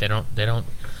do that. They don't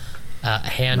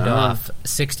hand off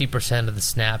 60% of the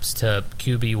snaps to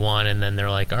QB1 and then they're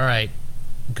like, all right,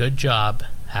 good job,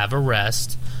 have a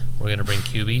rest. We're gonna bring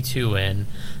QB2 in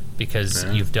because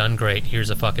you've done great.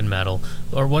 Here's a fucking medal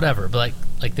or whatever. But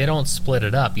like they don't split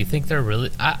it up. You think they're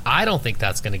really? I don't think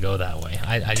that's gonna go that way.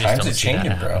 I just Times don't are see that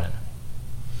changing, bro. happening.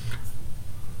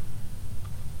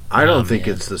 I don't Oh, think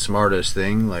man. it's the smartest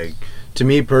thing. Like, to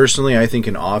me personally, I think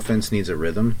an offense needs a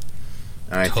rhythm.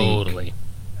 And I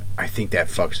think that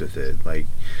fucks with it. Like,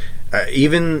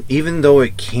 even though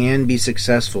it can be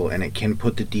successful and it can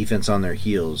put the defense on their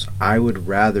heels, I would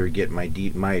rather get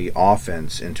my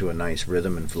offense into a nice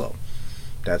rhythm and flow.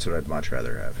 That's what I'd much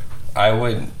rather have. I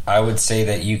would say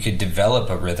that you could develop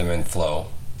a rhythm and flow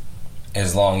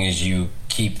as long as you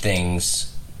keep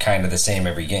things kind of the same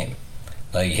every game.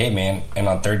 Like, hey man, and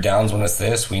on third downs when it's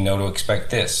this, we know to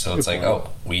expect this. So it's like, oh,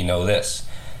 we know this.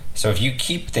 So if you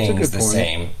keep things the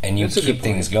same and you keep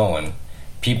things going,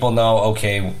 people know,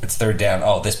 okay, it's third down.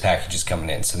 Oh, this package is coming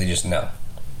in, so they just know.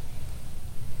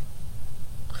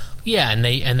 Yeah, and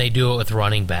they do it with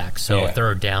running backs. So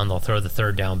third down, they'll throw the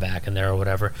third down back in there or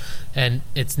whatever. And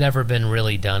it's never been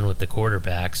really done with the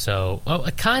quarterback. So,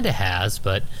 it kind of has,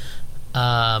 but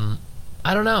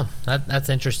I don't know. That's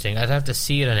interesting. I'd have to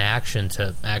see it in action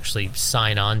to actually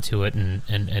sign on to it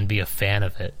and be a fan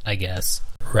of it, I guess.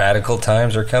 Radical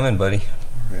times are coming, buddy.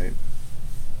 Right.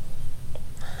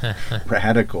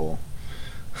 Radical.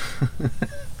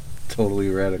 Totally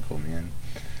radical, man.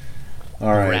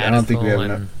 All right, I don't think we have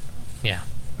enough. Yeah.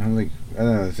 I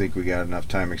don't think we got enough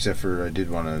time, except for I did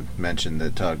want to mention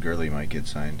that Todd Gurley might get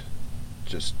signed.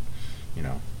 Just,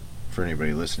 for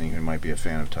anybody listening who might be a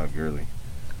fan of Todd Gurley.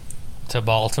 To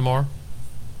Baltimore?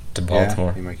 To Baltimore.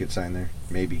 Yeah, he might get signed there.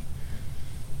 Maybe.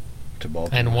 To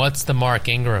Baltimore. And what's the Mark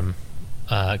Ingram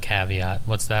caveat?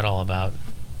 What's that all about?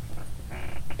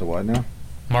 The what now?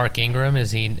 Mark Ingram,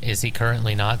 is he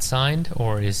currently not signed,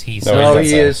 or is he No, signed? No, not he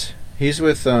signed. is. He's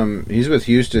with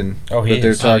Houston. Oh, he but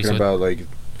they're is. talking about like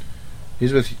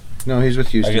he's with Houston.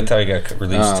 I thought he got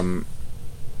released.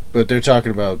 But they're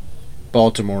talking about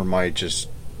Baltimore might just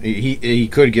he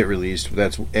could get released.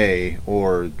 That's A,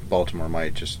 or Baltimore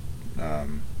might just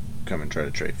come and try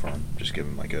to trade for him. Just give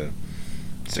him like a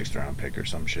 6th round pick or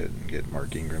some shit and get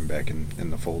Mark Ingram back in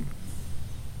the fold.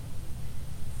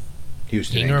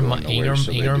 Houston ain't Ingram going nowhere,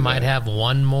 so they do might that. have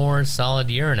one more solid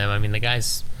year in him. I mean, the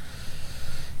guy's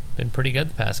been pretty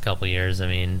good the past couple of years. I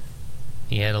mean,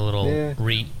 he had a little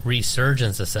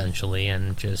resurgence essentially,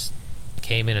 and just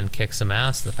came in and kicked some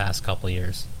ass the past couple of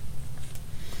years.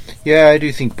 Yeah, I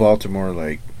do think Baltimore,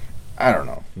 I don't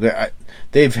know.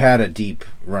 They've had a deep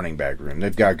running back room.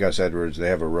 They've got Gus Edwards. They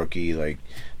have a rookie.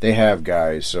 They have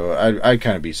guys. So I'd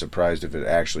kind of be surprised if it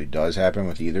actually does happen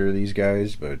with either of these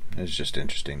guys. But it's just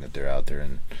interesting that they're out there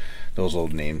and those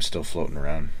old names still floating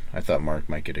around. I thought Mark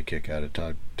might get a kick out of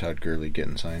Todd Gurley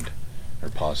getting signed, or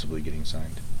possibly getting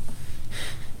signed.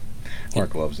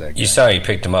 Mark loves that guy. You saw he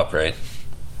picked him up, right?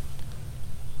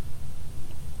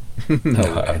 No,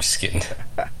 I'm just kidding.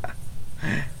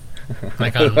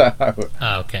 Like on,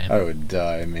 okay. I would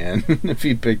die, man. If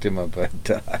he picked him up, I'd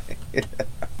die.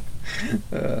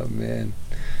 Oh, man.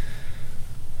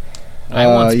 I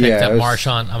once picked up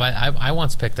Marshawn. I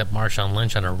once picked up Marshawn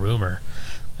Lynch on a rumor,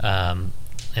 and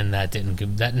that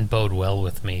didn't bode well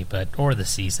with me, or the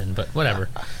season, but whatever.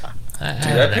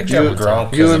 I picked up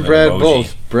Gronk. You and Brad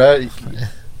both. Brad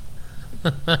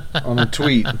on a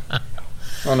tweet.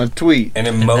 On a tweet. An emoji.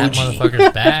 And that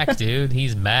motherfucker's back, dude.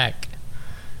 He's back.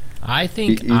 I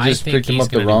think you just picked him up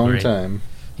the wrong time.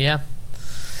 Yeah.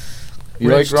 You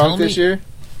Rich, like Gronk this year?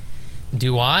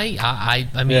 Do I?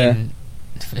 I mean,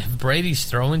 if Brady's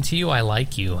throwing to you, I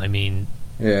like you. I mean,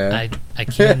 yeah. I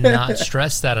cannot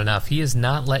stress that enough. He has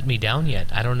not let me down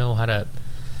yet. I don't know how to.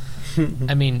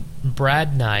 I mean,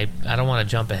 Brad and I don't want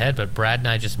to jump ahead, but Brad and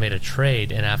I just made a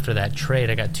trade, and after that trade,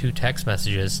 I got 2 text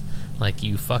messages like,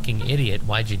 "You fucking idiot,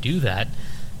 why'd you do that?"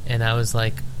 And I was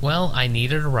like, well, I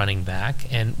needed a running back,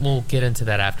 and we'll get into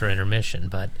that after intermission,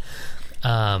 but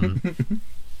and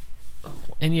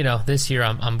this year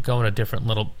I'm going a different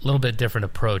little bit different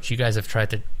approach.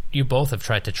 You both have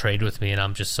tried to trade with me, and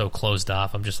I'm just so closed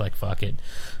off. I'm just like, fuck it.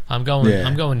 I'm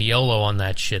going YOLO on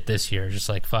that shit this year. Just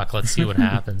like, fuck, let's see what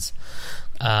happens.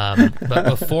 But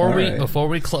before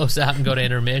we close out and go to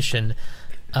intermission,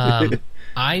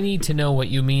 I need to know what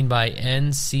you mean by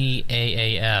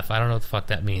NCAAF. I don't know what the fuck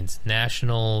that means.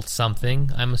 National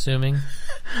something, I'm assuming?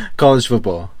 College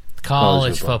football.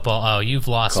 College football. Oh, you've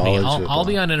lost me. I'll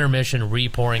be on intermission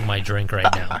re-pouring my drink right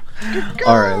now.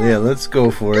 All right, yeah, let's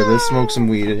go for it. Let's smoke some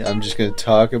weed. I'm just going to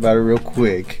talk about it real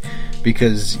quick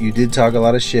because you did talk a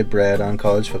lot of shit, Brad, on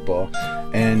college football.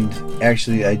 And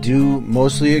actually, I do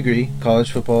mostly agree.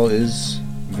 College football is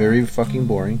very fucking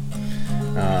boring.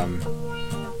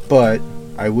 But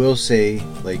I will say,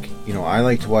 I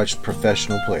like to watch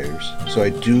professional players. So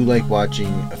I do like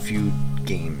watching a few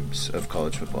games of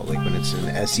college football. Like when it's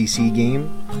an SEC game,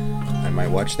 I might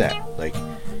watch that. Like,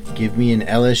 give me an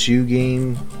LSU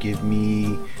game, give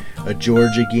me a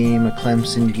Georgia game, a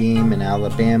Clemson game, an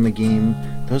Alabama game.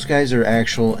 Those guys are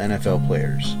actual NFL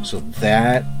players. So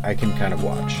that I can kind of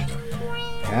watch.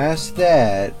 Past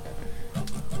that,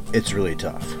 it's really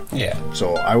tough. Yeah.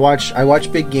 So I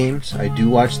watch big games. I do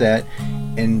watch that.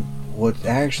 And what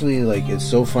actually, it's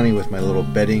so funny with my little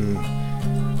betting,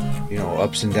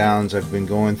 ups and downs I've been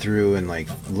going through and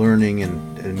learning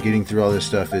and getting through all this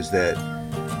stuff is that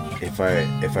if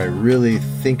I really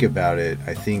think about it,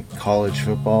 I think college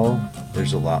football,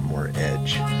 there's a lot more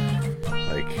edge.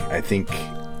 I think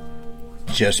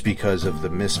just because of the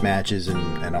mismatches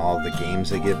and all the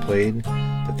games that get played,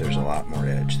 that there's a lot more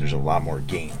edge. There's a lot more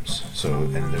games.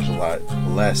 And there's a lot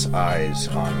less eyes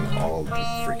on all the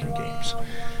freaking games.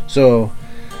 So,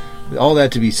 all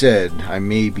that to be said, I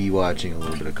may be watching a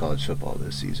little bit of college football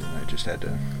this season. I just had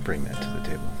to bring that to the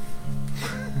table.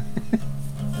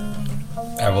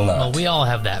 I will not. Well, we all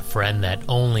have that friend that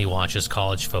only watches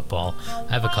college football.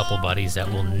 I have a couple buddies that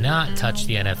will not touch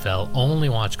the NFL, only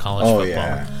watch college football.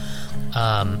 Yeah.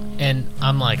 And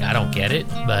I'm like, I don't get it,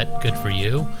 but good for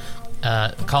you.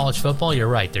 College football, you're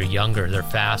right. They're younger, they're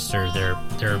faster,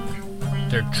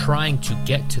 they're trying to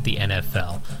get to the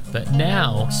NFL. But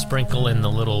now sprinkle in the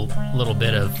little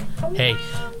bit of, hey,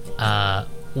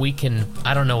 we can,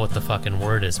 I don't know what the fucking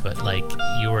word is, but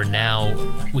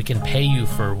we can pay you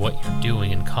for what you're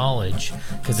doing in college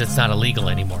because it's not illegal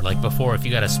anymore. Like before, if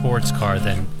you got a sports car,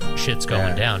 then shit's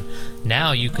going down.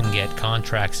 Now you can get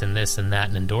contracts and this and that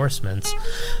and endorsements,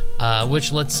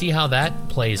 which let's see how that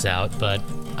plays out. But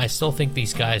I still think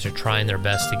these guys are trying their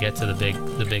best to get to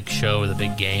the big show, the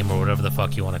big game, or whatever the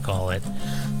fuck you want to call it.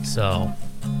 So,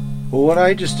 well, what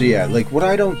I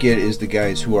don't get is the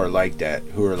guys who are like that,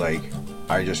 who are like,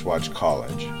 I just watch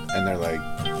college, and they're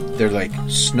like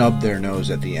snub their nose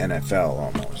at the NFL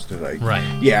almost. They're like, right,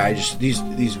 yeah, I just these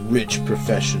rich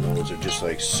professionals are just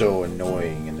so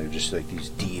annoying, and they're just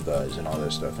these divas and all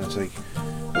this stuff. And it's like,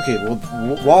 okay, well,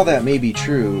 while that may be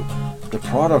true, the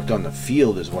product on the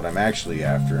field is what I'm actually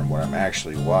after and what I'm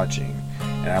actually watching.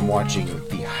 And I'm watching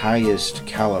the highest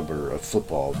caliber of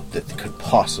football that could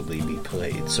possibly be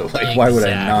played. So, why would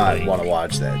I not want to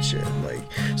watch that shit?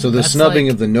 So the That's snubbing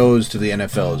of the nose to the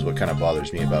NFL is what kind of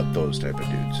bothers me about those type of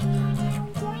dudes.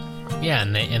 Yeah,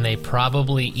 and they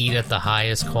probably eat at the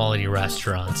highest quality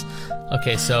restaurants.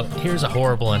 Okay, so here's a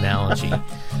horrible analogy.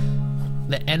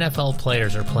 The NFL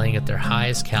players are playing at their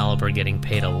highest caliber, getting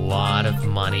paid a lot of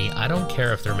money. I don't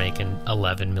care if they're making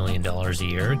 $11 million a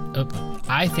year.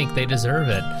 I think they deserve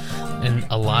it. And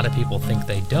a lot of people think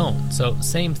they don't. So,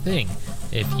 same thing.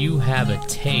 If you have a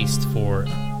taste for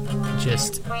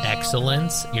just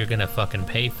excellence, you're going to fucking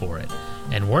pay for it.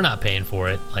 And we're not paying for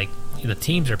it. The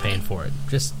teams are paying for it.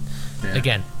 Just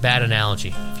again, bad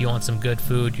analogy. If you want some good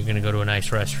food, you're going to go to a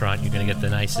nice restaurant. You're going to get the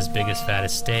nicest, biggest,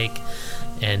 fattest steak,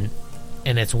 and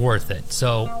it's worth it.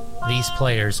 So these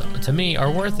players, to me,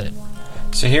 are worth it.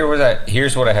 So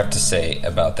here's what I have to say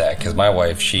about that, because my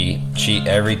wife, she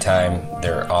every time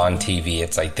they're on TV,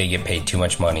 it's like they get paid too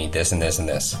much money, this and this and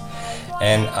this.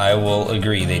 And I will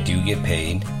agree, they do get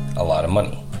paid a lot of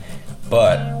money.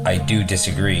 But I do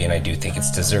disagree, and I do think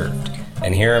it's deserved.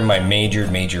 And here are my major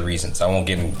reasons. I won't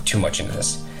get too much into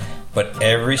this. But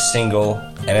every single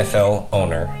NFL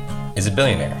owner is a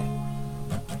billionaire.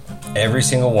 Every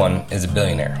single one is a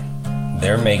billionaire.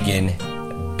 They're making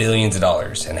billions of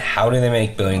dollars. And how do they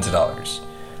make billions of dollars?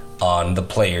 On the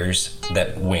players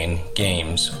that win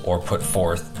games or put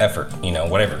forth effort,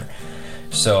 whatever.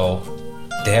 So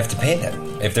they have to pay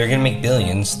them. If they're going to make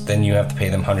billions, then you have to pay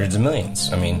them hundreds of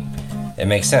millions. I mean, it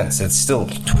makes sense. It's still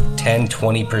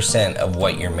 10-20% of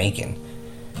what you're making.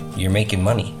 You're making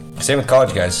money. Same with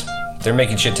college guys. They're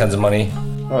making shit tons of money.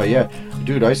 Oh, yeah.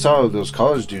 Dude, I saw those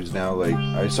college dudes now. Like,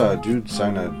 I saw a dude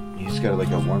sign he's got like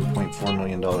a $1.4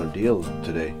 million deal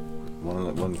today.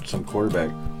 Some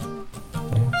quarterback.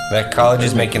 That college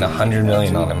is making $100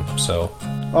 million on him, so.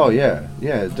 Oh, yeah.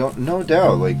 Yeah, no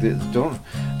doubt. Like,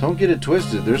 don't get it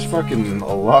twisted. There's fucking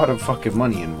a lot of fucking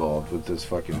money involved with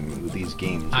these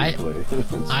games we play.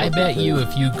 I bet you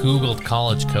if you Googled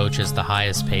college coaches, the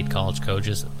highest paid college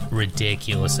coaches,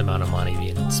 ridiculous amount of money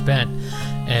being spent.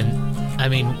 And I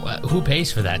mean, who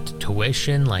pays for that?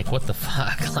 Tuition? Like, what the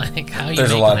fuck? Like, how are you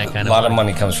making that kind of money? A lot of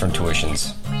money comes from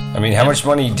tuitions. I mean, how much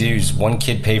money does one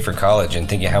kid pay for college? And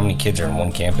think of how many kids are in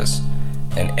one campus.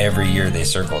 And every year they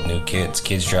circle new kids.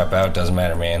 Kids drop out, doesn't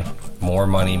matter, man. More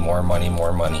money, more money,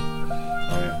 more money.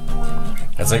 Oh, yeah.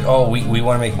 It's like, oh, we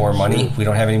want to make more money. We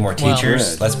don't have any more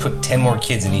teachers. Let's put 10 more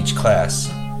kids in each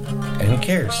class. And who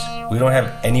cares? We don't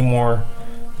have any more.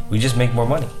 We just make more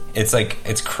money. It's like,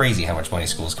 it's crazy how much money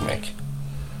schools can make.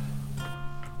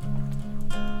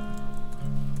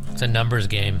 It's a numbers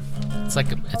game. It's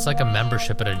like a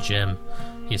membership at a gym.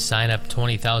 You sign up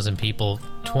 20,000 people,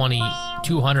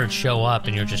 200 show up,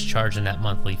 and you're just charging that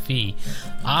monthly fee.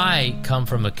 I come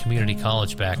from a community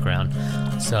college background.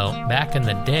 So back in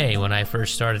the day when I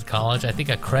first started college, I think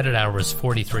a credit hour was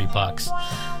 $43.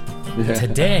 Yeah.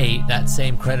 Today, that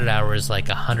same credit hour is like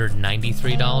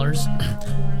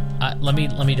 $193. Let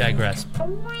me digress.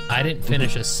 I didn't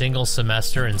finish a single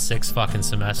semester in 6 fucking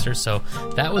semesters, so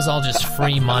that was all just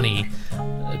free money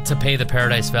to pay the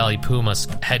Paradise Valley Pumas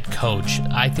head coach.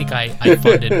 I think I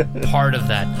funded part of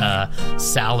that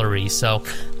salary. So,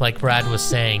 like Brad was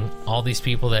saying, all these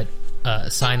people that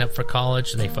sign up for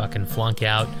college, they fucking flunk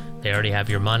out. They already have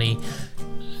your money.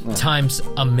 Times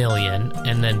a million,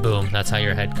 and then boom, that's how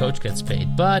your head coach gets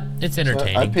paid. But it's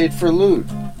entertaining. I paid for Loot.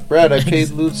 Brad, I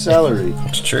paid Loot's salary.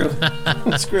 It's true.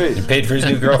 That's great. You paid for his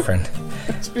new girlfriend.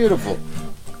 It's beautiful.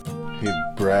 Hey,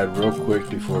 Brad, real quick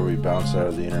before we bounce out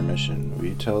of the intermission, will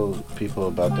you tell people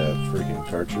about that freaking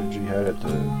cartridge you had at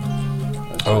the...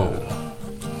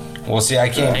 Well, see, I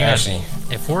can't actually...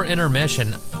 If we're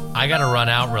intermission, I gotta run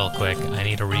out real quick. I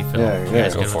need a refill. Yeah, you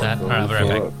guys good with that? All right, I'll be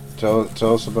right back.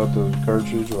 Tell us about the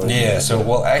cartridge.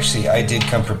 Actually, I did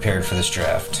come prepared for this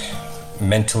draft.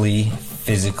 Mentally,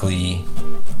 physically,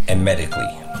 and medically.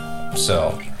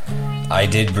 So, I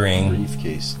did bring...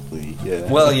 briefcase,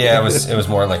 yeah. Well, yeah, it was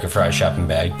more like a Fry shopping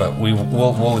bag, but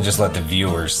we'll just let the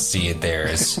viewers see it there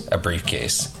as a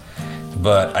briefcase.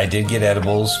 But I did get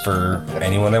edibles for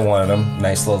anyone that wanted them.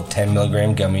 Nice little 10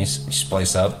 milligram gummies you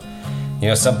splice up.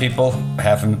 Some people,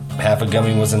 half a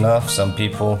gummy was enough. Some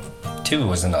people, 2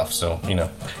 was enough. So,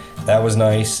 that was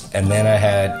nice. And then I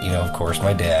had, of course,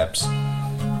 my dabs.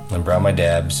 I brought my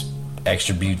dabs,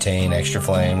 extra butane, extra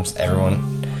flames.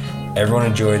 Everyone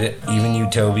enjoyed it. Even you,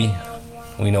 Toby.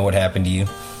 We know what happened to you.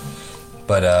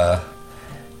 But,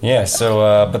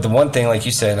 but the one thing, like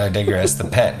you said, I digress, the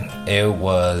pen.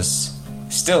 It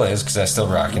still is, because I'm still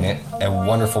rocking it, a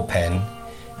wonderful pen.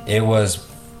 It was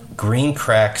Green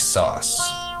Crack Sauce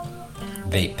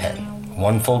vape pen.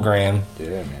 1 full gram.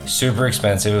 Yeah, man. Super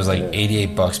expensive. It was like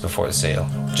 $88 before the sale,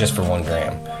 just for 1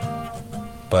 gram.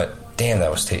 But damn,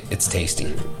 that was it's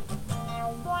tasty.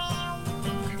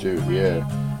 Dude, yeah.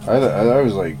 I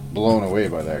was like blown away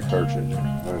by that cartridge.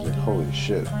 I was like, holy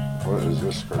shit, what is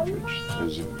this cartridge?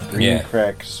 Is it Green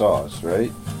Crack Sauce,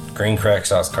 right? Green Crack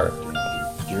Sauce cartridge.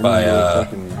 Do you by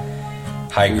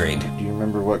High Grade. Do you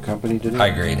remember what company did it?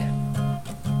 High Grade.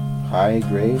 High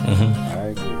Grade? Mm-hmm.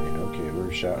 High Grade. Okay,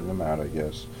 we're shouting them out, I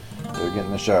guess. They're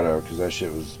getting the shout out because that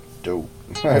shit was dope.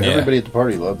 Everybody at the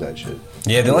party loved that shit.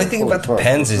 Yeah, the only thing about the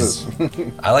pens is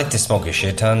I like to smoke a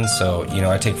shit ton, so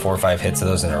I take 4 or 5 hits of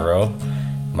those in a row.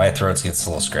 My throat gets a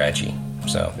little scratchy.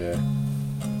 So Yeah.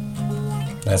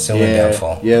 that's the only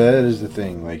downfall. Yeah, that is the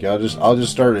thing. Like I'll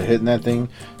just start hitting that thing.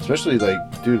 Especially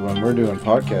like, dude, when we're doing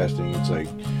podcasting, it's like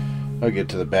I'll get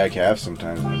to the back half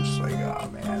sometimes and I'm just like, oh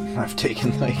man, I've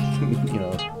taken like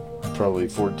probably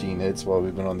 14 hits while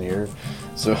we've been on the air.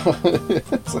 So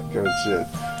it's like, oh shit.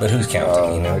 But who's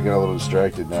counting? I got a little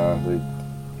distracted now. Like,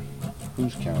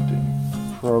 who's counting?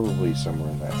 Probably somewhere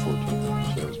in that 14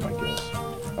 range. That was my guess.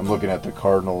 I'm looking at the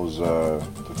Cardinals,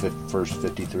 first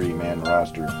 53-man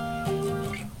roster.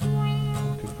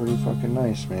 Looking pretty fucking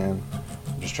nice, man.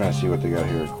 I'm just trying to see what they got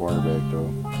here at cornerback,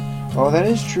 though. Oh, that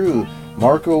is true.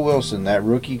 Marco Wilson, that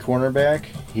rookie cornerback,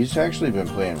 he's actually been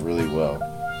playing really well.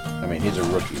 I mean, he's a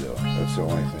rookie, though. That's the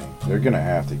only thing. They're going to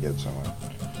have to get someone.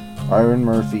 Byron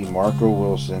Murphy, Marco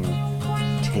Wilson,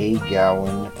 Tay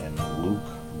Gowan, and Luke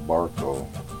Barco.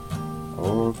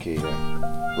 Okay, then.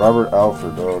 Robert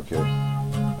Alford. Oh, okay.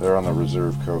 They're on the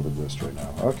reserve COVID list right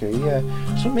now. Okay,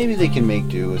 yeah. So maybe they can make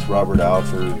do with Robert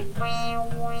Alford,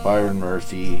 Byron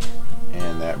Murphy,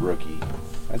 and that rookie.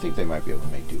 I think they might be able to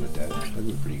make do with that. That'd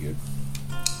be pretty good.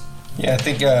 Yeah, I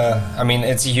think, I mean,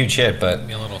 it's a huge hit, but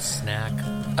Maybe a little snack.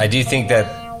 I do think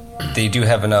that they do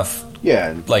have enough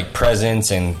Yeah. like presence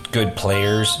and good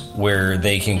players where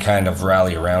they can kind of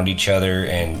rally around each other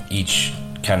and each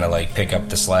kind of like pick up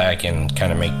the slack and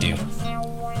kind of make do.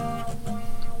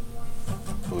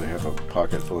 Will they have a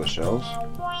pocket full of shells?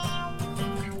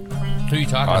 Who are you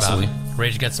talking Possibly. about?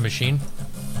 Rage Against the Machine?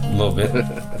 A little bit.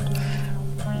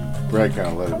 Brad kind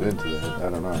of let it into that. I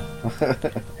don't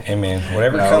know. Hey man,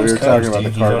 whatever No, comes, we were comes, talking about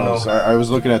dude. the You don't Cardinals. know. I was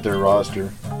looking at their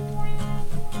roster.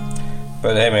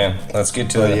 But hey man, let's get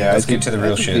to But the yeah, let's get to the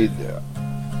real shit.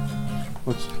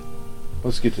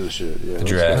 Let's get to the shit. Yeah, let's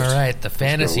draft. go. All right, the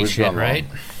fantasy We've shit, gone long. right?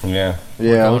 Yeah.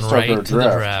 Yeah, Going let's talk right about to the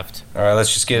draft. draft. All right,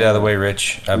 let's just get it out of the way,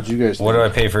 Rich. What'd you guys What do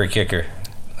think? I pay for a kicker?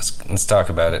 Let's talk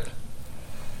about it.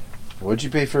 What'd you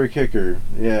pay for a kicker?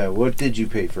 Yeah, what did you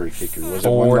pay for a kicker? Was it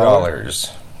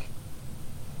 $4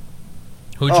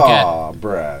 Who'd you get? Aw,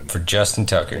 Brad. for Justin You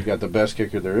Tucker. got the best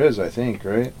kicker there is, I think,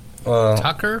 right? Well,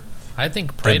 Tucker? I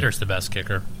think Prater's the best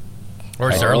kicker. Or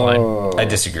Zerline. Oh, I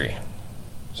disagree.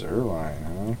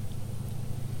 Zerline,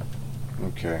 huh?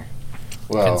 Okay.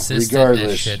 Well, Consistent as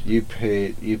regardless, shit. you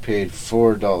paid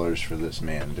 $4 for this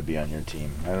man to be on your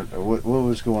team. I don't, what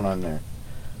was going on there?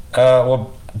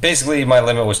 Well, basically, my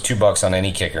limit was $2 on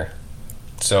any kicker.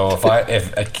 So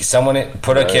if someone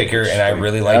put a Right, kicker and I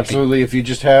really like absolutely, if you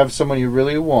just have someone you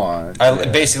really want, yeah.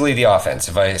 basically the offense.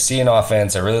 If I see an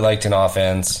offense, I really liked an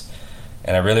offense,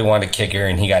 and I really wanted a kicker,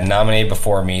 and he got nominated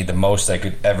before me, the most I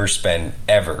could ever spend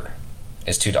ever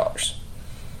is $2.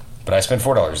 But I spent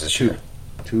 $4 this year.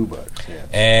 $2, yeah.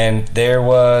 And there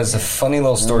was a funny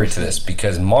little story to this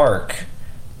because Mark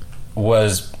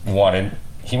wanted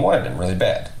him really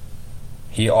bad.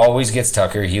 He always gets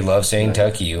Tucker. He loves saying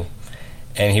Tuck you.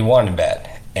 And he wanted him bad.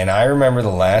 And I remember the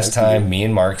last time me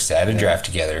and Mark sat a draft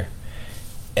together,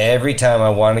 every time I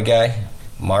wanted a guy,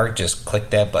 Mark just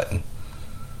clicked that button.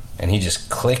 And he just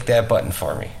clicked that button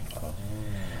for me.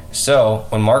 So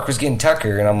when Mark was getting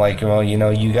Tucker, and I'm like, well,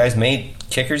 you guys made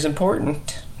kickers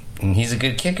important. And he's a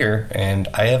good kicker. And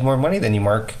I have more money than you,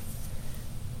 Mark.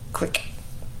 Click.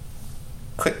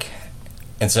 Click.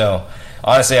 And so,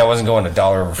 honestly, I wasn't going $1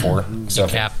 over $4. So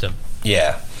Capped him.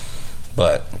 yeah.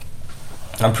 But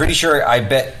I'm pretty sure I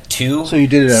bet 2. So you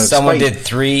did it out of Someone spite. did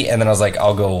 3, and then I was like,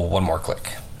 I'll go one more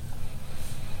click.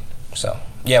 So,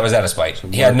 yeah, it was out of spite. So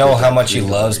I Mark know did how that much he $3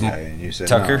 loves guy, and you said,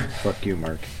 Tucker. "No, fuck you,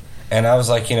 Mark." And I was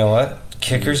like, you know what?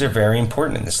 Kickers are very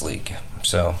important in this league.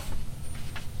 So,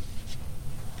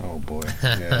 Oh boy,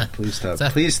 yeah. Please stop.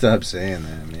 that- Please stop saying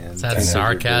that, man. Is that Kickers are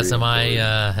sarcasm very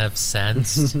I have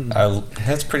sensed?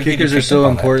 that's pretty good. Kickers You are picked so up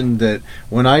on that. important that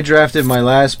when I drafted my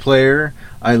last player,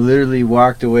 I literally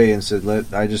walked away and said,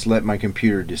 I just let my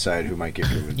computer decide who my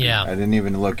kicker would be. Yeah. I didn't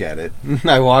even look at it.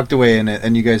 I walked away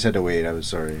and you guys had to wait. I was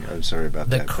sorry. I'm sorry about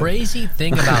The that. but- crazy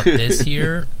thing about this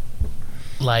year,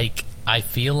 like, I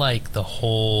feel like the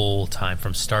whole time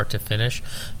from start to finish,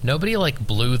 nobody like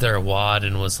blew their wad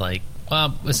and was like,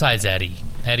 well, besides Eddie.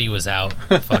 Eddie was out,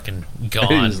 fucking gone.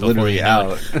 He was before literally you knew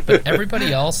out. it. But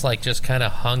everybody else, like, just kind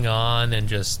of hung on and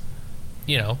just,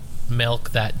 milk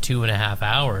that 2.5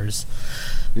 hours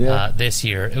Yeah. this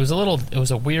year. It was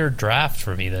a weird draft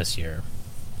for me this year.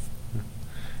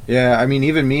 Yeah, I mean,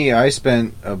 even me, I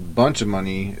spent a bunch of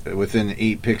money within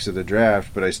 8 picks of the draft,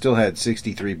 but I still had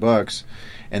 $63,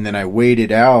 and then I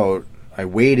waited out. I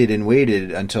waited and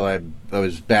waited until I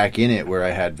was back in it where I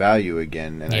had value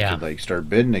again, and Yeah. I could start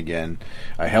bidding again.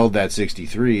 I held that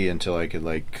 63 until I could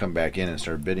come back in and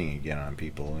start bidding again on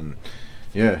people, and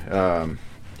yeah,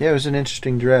 it was an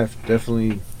interesting draft.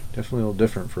 Definitely a little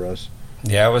different for us.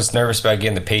 Yeah, I was nervous about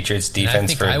getting the Patriots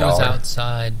defense for $1. I was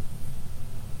outside.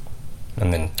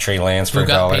 And then Trey Lance for $1. Who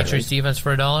got Patriots defense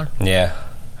for $1? Yeah.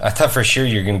 I thought for sure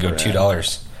you were going to go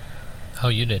 $2. Oh,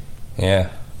 you did? Yeah.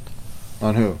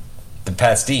 On who? The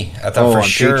Pats D. I thought for on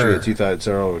sure. Patriots, you thought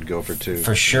Zarrell would go for $2.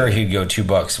 For sure he'd go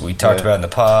 $2. We talked about it in the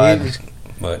pod.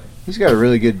 But he's got a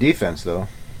really good defense, though.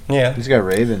 Yeah. He's got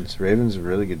Ravens. Ravens a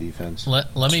really good defense.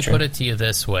 Let me put it to you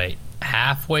this way.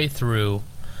 Halfway through...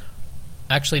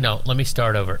 Actually, no. Let me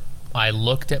start over. I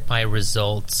looked at my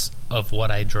results of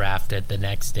what I drafted the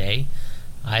next day.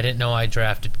 I didn't know I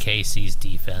drafted Casey's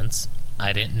defense.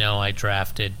 I didn't know I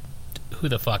drafted... Who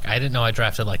the fuck? I didn't know I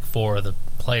drafted like 4 of the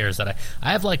players that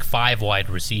I have like 5 wide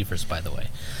receivers, by the way.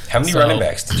 How many running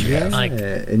backs did you have?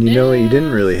 And you know what you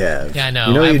didn't really have. Yeah, I know.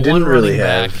 You know I have you didn't really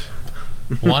back,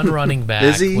 have. one running back,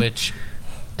 Is he? which...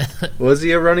 Was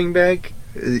he a running back?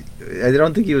 I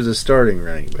don't think he was a starting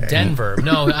running back. Denver.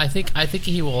 No, I think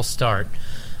he will start.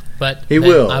 But he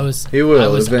will. He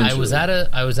will eventually. eventually.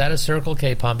 I was at a Circle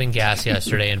K pumping gas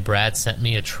yesterday, and Brad sent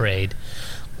me a trade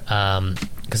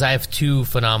because I have 2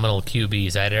 phenomenal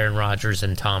QBs. I had Aaron Rodgers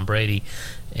and Tom Brady,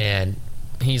 and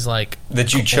he's like,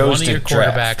 that you chose one of to your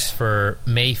draft. quarterbacks for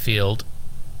Mayfield.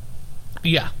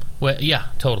 Yeah. Well, yeah,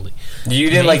 totally.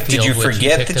 You didn't Mayfield, did you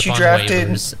forget that you drafted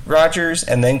waivers. Rodgers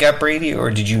and then got Brady,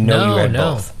 or did you know you had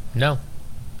both?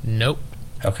 Nope.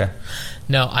 Okay.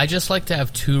 No, I just like to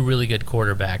have 2 really good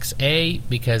quarterbacks. A,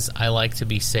 because I like to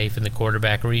be safe in the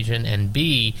quarterback region, and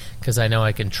B, because I know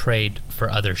I can trade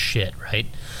for other shit, right?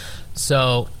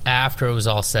 So after it was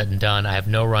all said and done, I have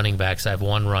no running backs. I have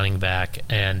 1 running back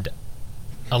and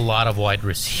a lot of wide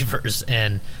receivers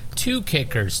and 2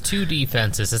 kickers, 2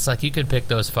 defenses. It's like you could pick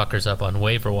those fuckers up on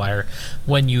waiver wire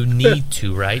when you need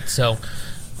to, right? So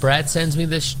Brad sends me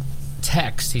this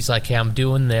text. He's like, hey, I'm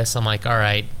doing this. I'm like, all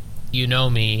right, you know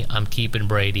me. I'm keeping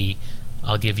Brady.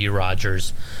 I'll give you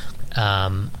Rodgers.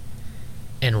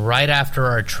 And right after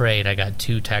our trade, I got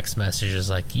 2 text messages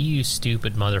like, you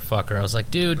stupid motherfucker. I was like,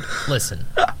 dude, listen.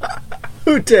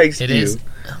 Who texted you?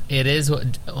 It is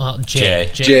what... Well,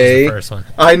 Jay. Jay was the first one.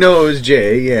 I know it was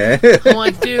Jay, yeah. I'm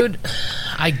like, dude,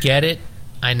 I get it.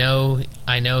 I know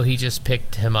he just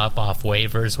picked him up off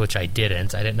waivers, which I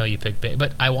didn't. I didn't know you picked Baker.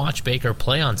 But I watched Baker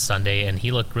play on Sunday, and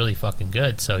he looked really fucking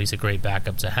good, so he's a great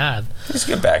backup to have. He's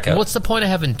a good backup. What's the point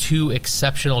of having 2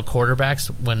 exceptional quarterbacks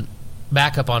when...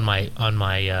 backup on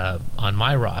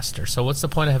my roster. So what's the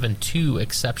point of having 2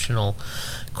 exceptional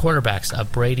quarterbacks, a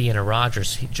Brady and a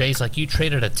Rodgers? Jay's like, you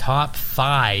traded a top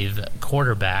 5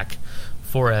 quarterback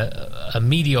for a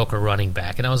mediocre running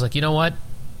back, and I was like, you know what?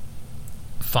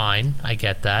 Fine, I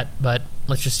get that, but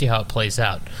let's just see how it plays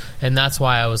out. And that's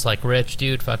why I was like, Rich,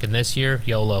 dude, fucking this year,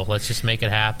 YOLO. Let's just make it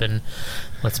happen.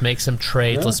 Let's make some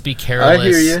trades. Yeah, let's be careless. I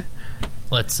hear you.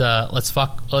 Let's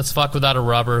fuck without a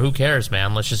rubber. Who cares,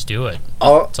 man? Let's just do it.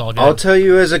 It's all good. I'll tell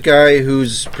you, as a guy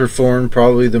who's performed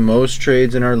probably the most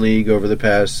trades in our league over the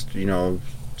past,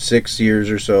 6 years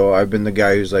or so, I've been the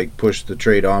guy who's like pushed the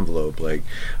trade envelope. Like,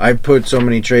 I put so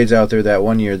many trades out there that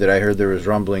one year that I heard there was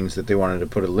rumblings that they wanted to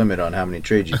put a limit on how many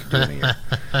trades you could do in a year.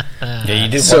 Yeah,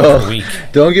 you did one per week.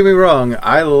 Don't get me wrong,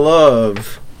 I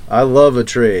love a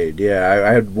trade. Yeah,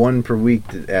 I had 1 per week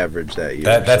average that year.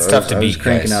 That's tough to beat. I was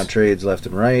cranking out trades left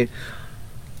and right.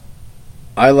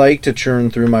 I like to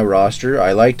churn through my roster.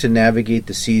 I like to navigate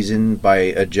the season by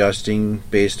adjusting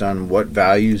based on what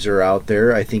values are out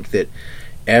there. I think that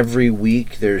every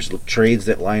week there's trades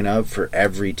that line up for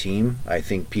every team. I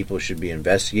think people should be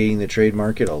investigating the trade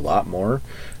market a lot more.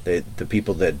 The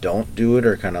people that don't do it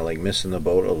are kind of like missing the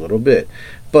boat a little bit.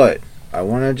 But I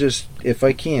want to just, if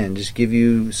I can, just give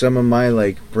you some of my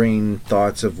like brain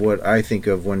thoughts of what I think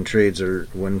of when trades are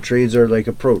like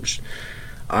approached.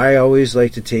 I always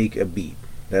like to take a beat.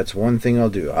 That's one thing I'll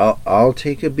do. I'll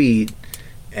take a beat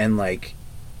and like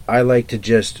I like to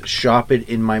just shop it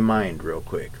in my mind real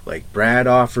quick. Like Brad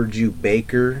offered you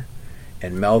Baker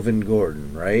and Melvin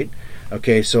Gordon, right?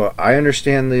 Okay, so I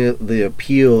understand the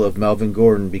appeal of Melvin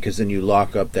Gordon because then you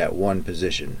lock up that one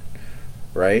position,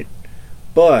 right?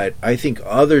 But I think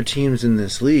other teams in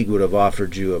this league would have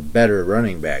offered you a better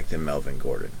running back than Melvin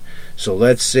Gordon. So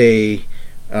let's say,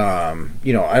 I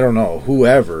don't know,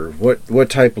 whoever, what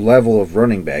type of level of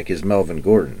running back is Melvin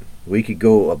Gordon? We could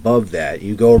go above that.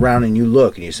 You go around and you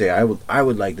look and you say, I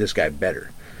would like this guy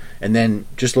better. And then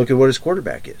just look at what his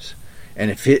quarterback is.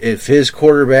 And if his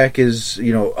quarterback is,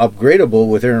 upgradable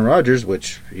with Aaron Rodgers,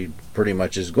 which he pretty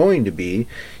much is going to be,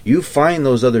 you find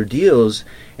those other deals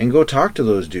and go talk to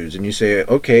those dudes. And you say,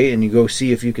 okay, and you go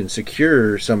see if you can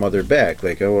secure some other back.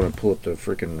 Like, I want to pull up the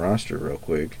freaking roster real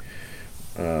quick.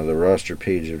 The roster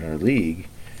page in our league.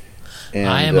 And,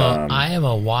 I am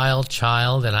a wild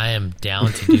child, and I am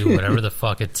down to do whatever the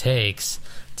fuck it takes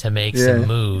to make some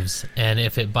moves. And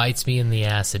if it bites me in the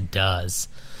ass, it does.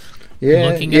 Yeah,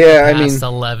 Looking at the past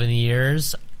 11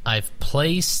 years, I've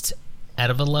placed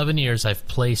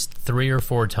 3 or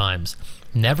 4 times.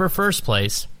 Never first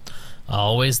place.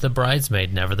 Always the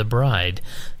bridesmaid, never the bride.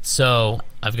 So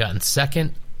I've gotten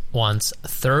second once,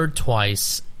 third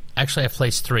twice. Actually, I've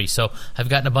placed 3. So I've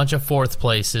gotten a bunch of 4th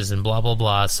places and blah, blah,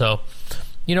 blah. So,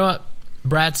 you know what?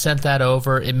 Brad sent that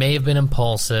over. It may have been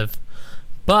impulsive,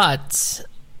 but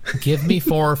give me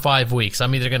 4 or 5 weeks.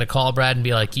 I'm either going to call Brad and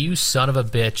be like, you son of a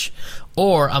bitch,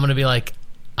 or I'm going to be like,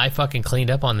 I fucking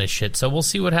cleaned up on this shit. So we'll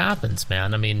see what happens,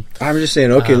 man. I mean, I'm just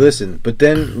saying, okay, listen.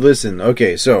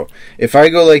 Okay, so if I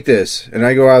go like this, and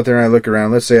I go out there and I look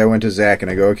around, let's say I went to Zach and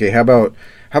I go, okay, how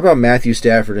about Matthew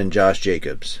Stafford and Josh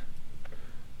Jacobs?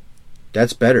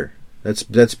 That's better.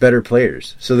 That's better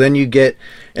players. So then you get,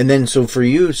 and then so for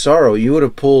you, Sorrow, you would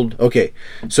have pulled. Okay,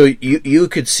 so you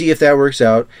could see if that works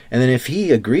out, and then if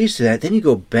he agrees to that, then you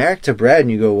go back to Brad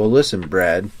and you go, well, listen,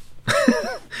 Brad,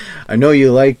 I know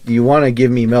you want to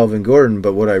give me Melvin Gordon,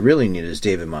 but what I really need is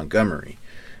David Montgomery.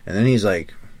 And then he's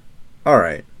like, all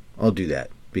right, I'll do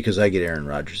that because I get Aaron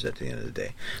Rodgers at the end of the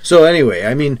day. So anyway,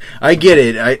 I mean, I get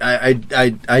it.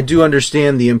 I do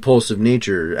understand the impulsive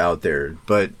nature out there,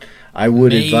 but I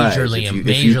would advise if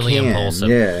you can, impulsive.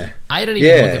 Yeah. I didn't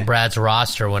even look at Brad's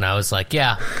roster when I was like,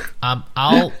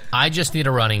 I just need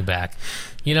a running back.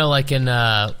 You know, like in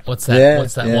what's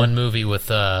that one movie with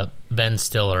Ben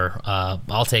Stiller?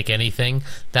 I'll take anything.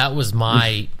 That was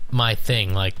my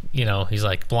thing. Like, you know, he's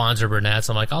like blondes or brunettes.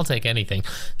 I'm like, I'll take anything.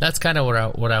 That's kind of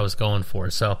what I was going for.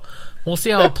 So we'll see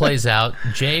how it plays out.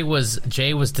 Jay was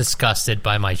disgusted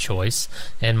by my choice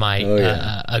and my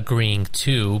agreeing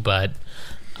to, but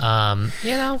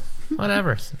you know,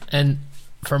 whatever. And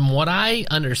from what I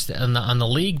understand on the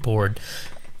league board,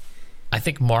 I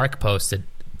think Mark posted.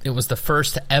 It was the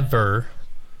first ever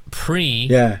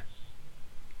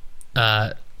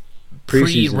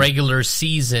pre-regular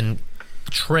season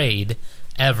trade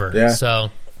ever. Yeah.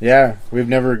 So we've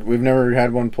never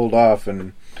had one pulled off,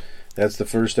 and that's the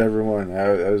first ever one. I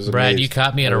was Brad, amazed. you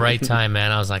caught me at a right time,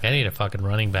 man. I was like, I need a fucking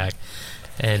running back.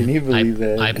 And can you believe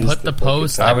that? I put the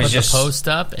post. I put the post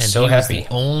up, and so he was happy.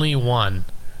 the only one.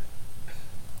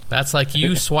 That's like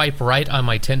you swipe right on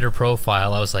my Tinder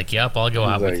profile. I was like, "Yep, I'll go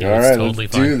out with you. All It's right, totally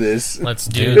let's fine. do this. Let's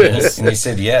do this." And he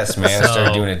said yes, man. I So-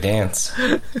 started doing a dance.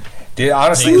 Dude,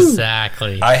 honestly,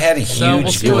 Exactly. I had a So we'll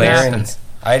huge see what glaring. happens.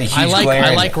 I had a huge I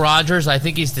glaring. like Rodgers. I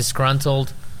think he's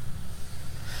disgruntled.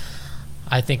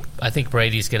 I think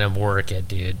Brady's gonna work it,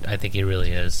 dude. I think he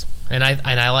really is. And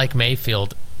I like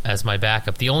Mayfield as my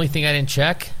backup. The only thing I didn't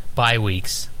check, bye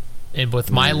weeks. And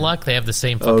with my luck, they have the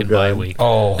same fucking bye God. week.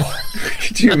 Oh,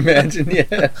 Could you imagine?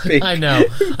 Yeah, I know.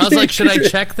 I was like, should I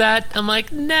check that? I'm like,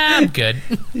 nah, I'm good.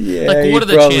 Yeah, Like, what are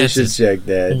the probably chances? should check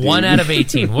that. Dude. 1 out of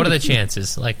 18. What are the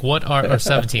chances? Like, what are or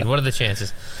 17? What are the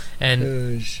chances? And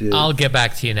Oh, shit. I'll get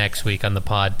back to you next week on the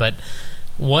pod. But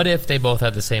what if they both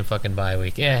have the same fucking bye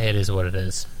week? Yeah, it is what it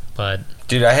is. But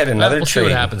dude, I had another we'll see trade.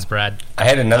 what happens, Brad. I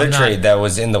had another I'm not- trade that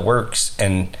was in the works,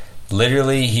 and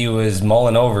literally he was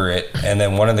mulling over it, and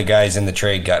then one of the guys in the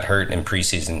trade got hurt in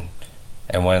preseason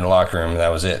and went in the locker room, and that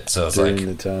was it. So it's During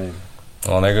like, the time.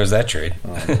 well, there goes that trade.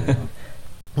 Oh,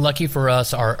 Lucky for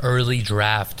us, our early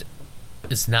draft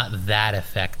is not that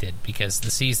affected because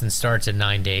the season starts in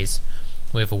 9 days.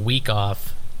 We have a week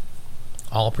off.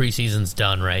 All preseason's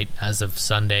done, right? As of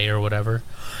Sunday or whatever.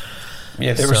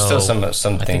 Yeah, there were still some I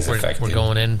things think affected. we're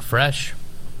going in fresh.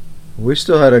 We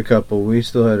still had a couple. We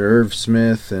still had Irv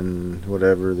Smith and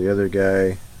whatever the other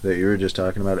guy that you were just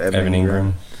talking about, Evan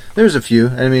Ingram. There's a few.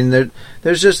 I mean,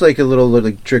 there's just like a little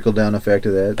like trickle down effect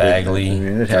of that. Bagley I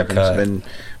mean, it got happens. cut. And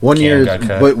 1 Cam year, got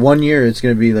cut. but 1 year it's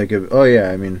going to be like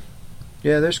I mean,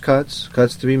 yeah, there's cuts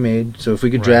to be made. So if we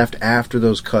could Right. draft after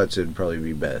those cuts, it'd probably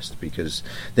be best because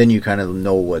then you kind of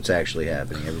know what's actually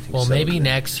happening. Everything's Well, maybe settled in.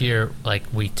 next year, like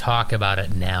we talk about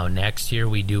it now. Next year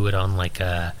we do it on like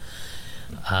a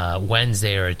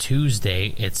Wednesday or a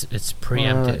Tuesday. It's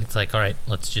preempted. It's like, all right,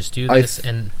 let's just do I this.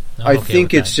 And I'm I okay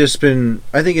think with it's that. just been.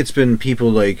 I think it's been people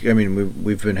like. I mean,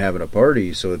 we've been having a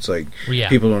party, so it's like Yeah.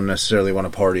 people don't necessarily want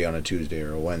to party on a Tuesday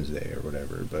or a Wednesday or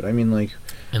whatever. But I mean, like,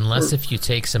 Unless if you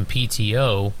take some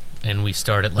PTO and we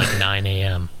start at like 9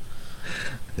 a.m.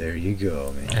 there you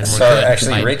go, man. and we're So, good.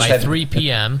 actually, by, Rich by had- 3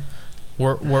 p.m.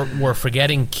 We're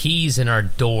forgetting keys in our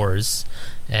doors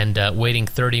and waiting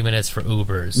 30 minutes for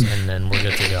Ubers, and then we're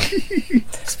good to go.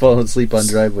 It's falling asleep on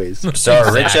driveways. So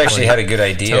Rich Exactly. actually had a good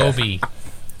idea Toby,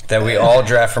 that we all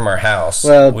draft from our house.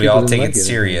 Well, we people all didn't take like it it.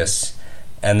 serious,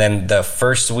 And then the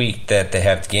first week that they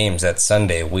have games, that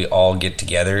Sunday, we all get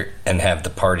together and have the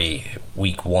party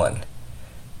week 1.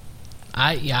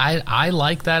 I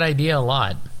like that idea a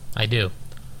lot. I do,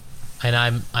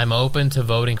 and I'm open to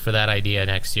voting for that idea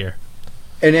next year.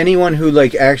 And anyone who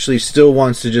like actually still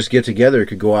wants to just get together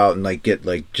could go out and like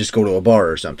just go to a bar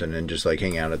or something and just like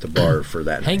hang out at the bar for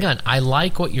that. Hang on, I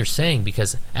like what you're saying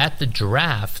because at the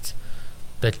draft,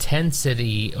 the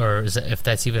intensity, or if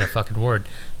that's even a fucking word,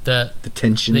 the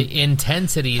tension, the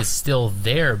intensity is still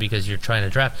there because you're trying to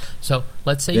draft. So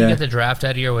let's say you get the draft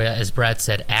out of your way, as Brad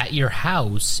said, at your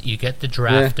house. You get the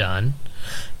draft done,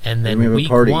 and then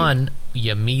week 1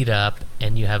 you meet up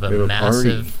and you have a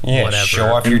massive whatever.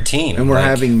 Show off your team, and we're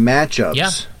having matchups.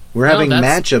 Yeah. We're having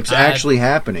matchups actually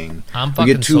happening. We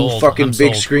get 2 fucking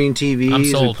big screen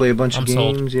TVs. We play a bunch of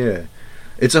games. Yeah.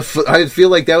 It's I feel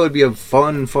like that would be a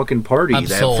fun fucking party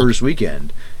first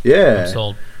weekend. Yeah. I'm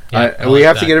sold. Yeah, we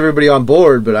have to get everybody on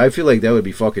board, but I feel like that would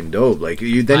be fucking dope. Like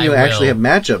you actually have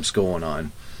matchups going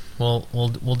on.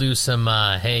 We'll do some.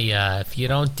 If you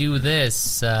don't do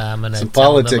this, I'm gonna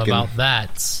tell them about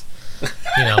that.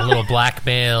 A little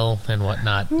blackmail and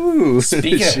whatnot. Ooh,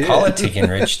 speaking of politicking,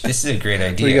 Rich, this is a great idea.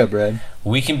 What do you got, Brad?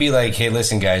 We can be like, hey,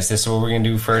 listen, guys, this is what we're gonna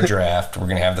do for a draft. We're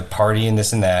gonna have the party and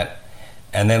this and that.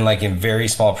 And then, like, in very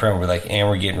small print, we're like, and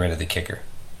we're getting rid of the kicker.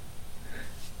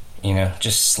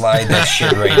 Just slide that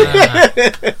shit right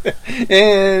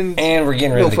in. And we're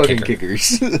getting rid of the fucking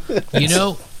kickers.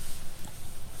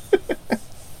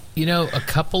 A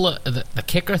couple of... The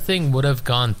kicker thing would have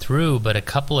gone through, but a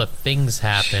couple of things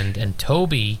happened. And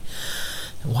Toby...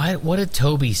 What did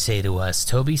Toby say to us?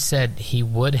 Toby said he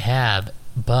would have...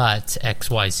 But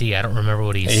XYZ, I don't remember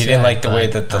what he said. He didn't like the way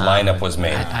that the lineup was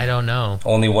made. I don't know.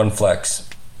 Only 1 flex.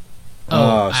 The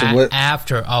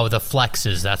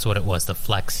flexes. That's what it was, the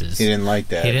flexes. He didn't like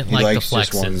that. He didn't like the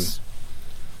flexes.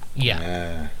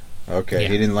 Yeah. Okay,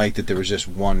 he didn't like that there was just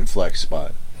 1 flex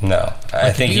spot. No.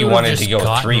 I think he wanted to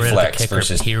go 3 flex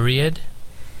versus... Period.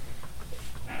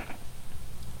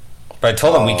 But I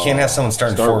told him we can't have someone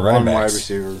starting 4 running backs. Wide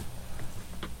receiver.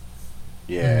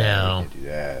 Yeah, no. Do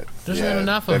that. There's not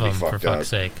enough of them, for fuck's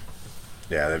sake.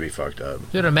 Yeah, that'd be fucked up.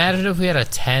 Dude, imagine if we had a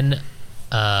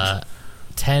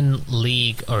 10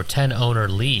 league or 10 owner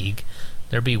league.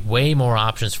 There'd be way more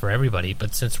options for everybody.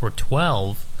 But since we're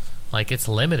 12, like, it's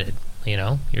limited.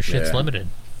 Your shit's limited.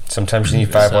 Sometimes you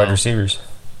need 5 wide receivers.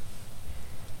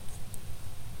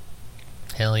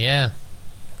 Hell yeah.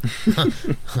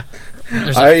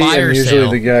 I am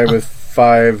usually the guy with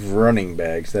 5 running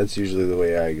backs. That's usually the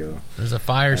way I go. There's a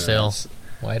fire sale.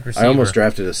 Wide receiver. I almost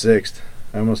drafted a 6th.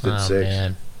 I almost did 6.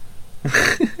 Man.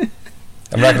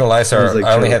 I'm not gonna lie, sir.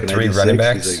 I only had 3 running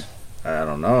backs. Like, I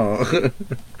don't know.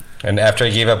 And after I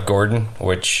gave up Gordon,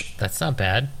 which that's not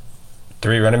bad.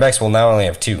 3 running backs. Well, now I only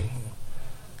have 2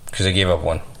 because I gave up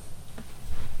 1.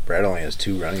 Brad only has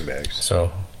 2 running backs.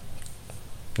 So,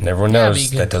 and everyone knows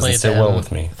that doesn't sit well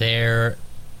with me. There,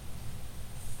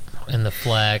 in the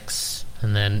flex,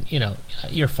 and then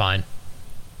you're fine.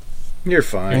 You're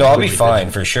fine. No, I'll be fine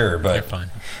for sure, but you're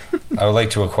fine. I would like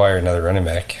to acquire another running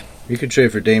back. You could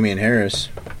trade for Damian Harris.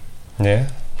 Yeah,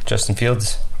 Justin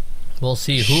Fields. We'll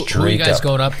see. Who are you guys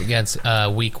going up against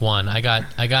week 1? I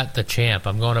got the champ.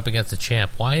 I'm going up against the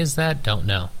champ. Why is that? Don't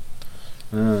know.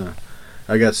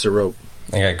 I got Sorope.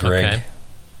 I got Greg. Okay.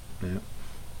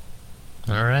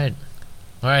 Yeah. All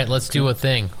right. Let's do a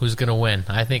thing. Who's going to win?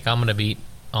 I think I'm going to beat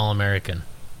All-American.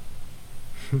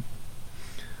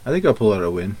 I think I'll pull out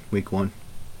a win week 1.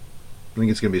 I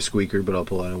think it's going to be a squeaker, but I'll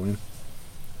pull out a win.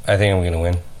 I think I'm going to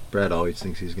win. Brad always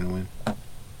thinks he's going to win.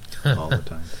 All the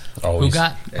time. Always.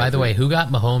 By the way, who got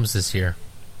Mahomes this year?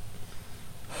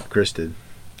 Chris did.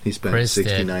 He spent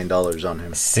 $69 on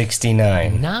him.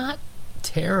 69. Not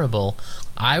terrible.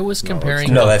 I was comparing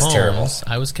Mahomes. No, that's terrible.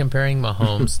 I was comparing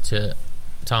Mahomes to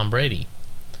Tom Brady.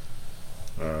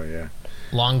 Oh, yeah.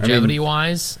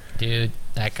 Longevity-wise, dude,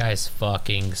 that guy's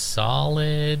fucking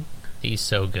solid. He's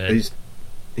so good.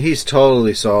 He's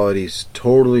totally solid. He's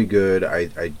totally good.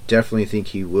 I definitely think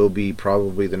he will be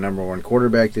probably the number 1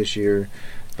 quarterback this year,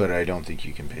 but I don't think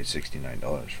you can pay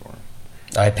 $69 for him.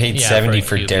 I paid $70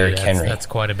 for Derrick Henry. That's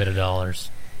quite a bit of dollars.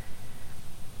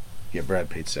 Yeah, Brad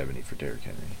paid $70 for Derrick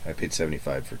Henry. I paid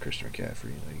 $75 for Christian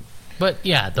McCaffrey. But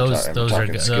yeah, those are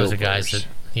guys that.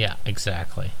 Yeah,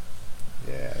 exactly.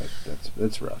 Yeah,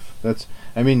 that's rough. Don't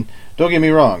get me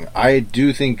wrong. I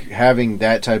do think having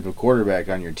that type of quarterback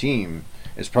on your team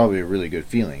is probably a really good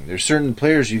feeling. There's certain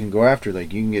players you can go after,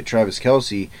 like you can get Travis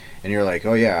Kelce, and you're like,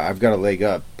 oh yeah, I've got a leg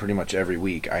up pretty much every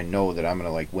week. I know that I'm going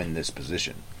to like win this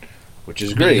position, which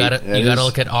is great. You got to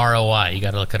look at ROI. You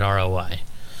got to look at ROI.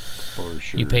 For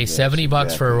sure. You pay Yes, $70 for a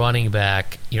exactly. running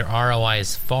back. Your ROI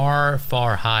is far,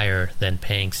 far higher than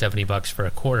paying $70 for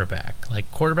a quarterback. Like,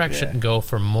 quarterback Yeah. shouldn't go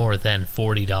for more than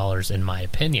 $40, in my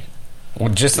opinion. Well,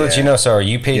 just to let Yeah. you know, Sarah,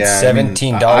 you paid Yeah, I mean,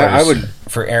 $17 I would-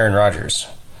 for Aaron Rodgers.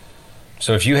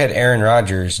 So if you had Aaron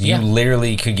Rodgers, you Yeah.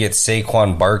 literally could get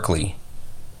Saquon Barkley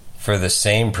for the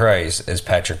same price as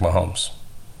Patrick Mahomes.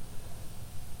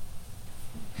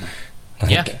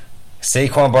 Yeah.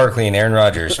 Saquon Barkley and Aaron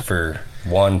Rodgers for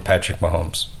one Patrick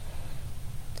Mahomes.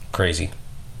 Crazy.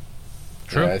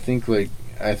 True. Yeah, I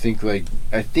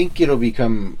think it'll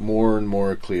become more and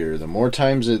more clear. The more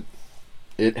times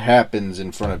it happens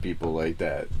in front of people like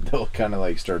that, they'll kind of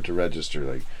like start to register.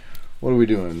 Like, what are we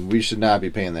doing? We should not be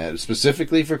paying that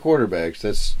specifically for quarterbacks.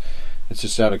 It's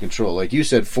just out of control. Like you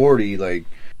said, 40. Like,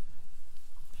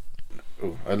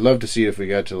 I'd love to see if we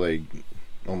got to like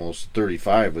almost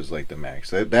 35 was like the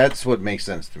max. That's what makes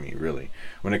sense to me, really,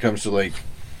 when it comes to like.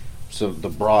 So the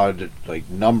broad like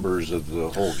numbers of the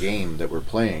whole game that we're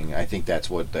playing, I think that's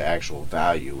what the actual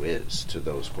value is to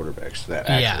those quarterbacks. That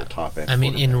actual top end. I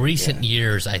mean, in quarterback. recent Yeah.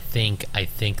 years, I think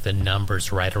the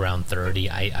number's right around 30.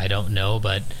 I don't know,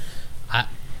 but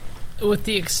with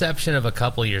the exception of a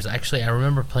couple years, actually, I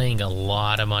remember paying a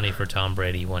lot of money for Tom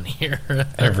Brady one year.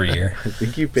 Every year. I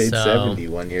think you paid So, 70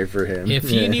 1 year for him. If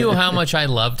you knew how much I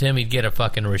loved him, he'd get a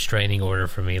fucking restraining order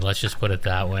for me. Let's just put it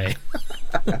that way.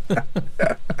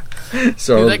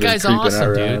 So Dude, that guy's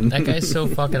awesome, dude. That guy's so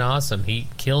fucking awesome. He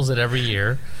kills it every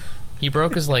year. He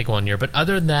broke his leg one year, but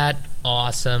other than that,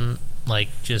 awesome. Like,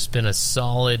 just been a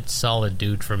solid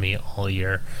dude for me all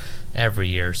year, every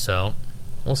year. So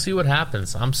we'll see what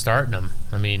happens. I'm starting him.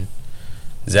 I mean,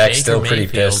 Zach's Baker still pretty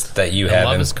Mayfield, pissed that you I have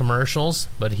love him. his commercials,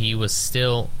 but he was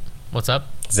still. What's up?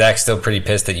 Zach's still pretty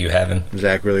pissed that you have him.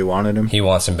 Zach really wanted him. He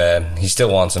wants him bad. He still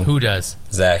wants him. Who does?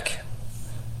 Zach,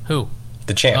 Who?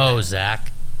 the champ. Oh, Zach.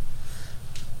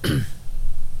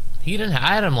 He didn't.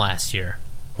 I had him last year.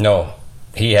 No,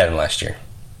 he had him last year.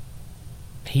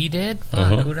 He did.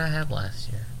 Fuck, Mhm. who did I have last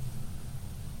year?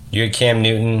 You had Cam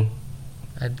Newton.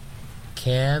 I had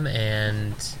Cam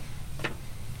and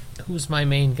who's my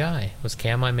main guy? Was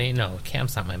Cam my main? No,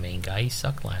 Cam's not my main guy. He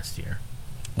sucked last year.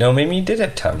 No, maybe you did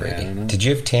have Tom Yeah, I Brady. don't know. Did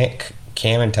you have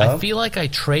Cam and Tom? I feel like I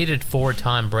traded for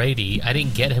Tom Brady. I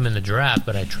didn't get him in the draft,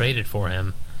 but I traded for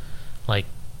him like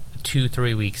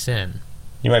 2-3 weeks in.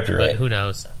 You might be But right. who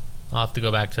knows? I'll have to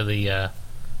go back to the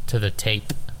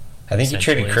tape. I think you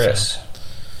traded essentially, Chris.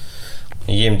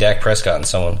 You gave him Dak Prescott and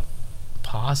someone.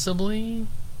 Possibly.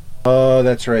 Oh,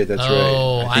 that's right. That's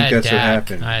Oh, right. I I think had that's Dak. what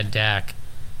happened. I had Dak,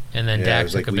 and then Yeah, it Dak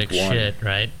was took like a big week 1. shit,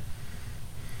 right?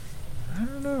 I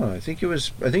don't know. I think it was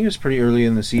pretty early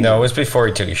in the season. No, it was before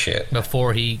he took a shit.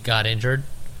 Before he got injured.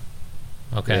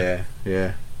 Okay.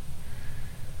 Yeah.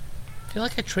 I feel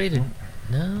like I traded.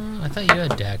 No, I thought you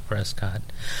had Dak Prescott.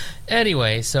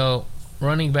 Anyway, so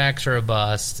running backs are a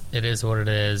bust. It is what it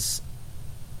is.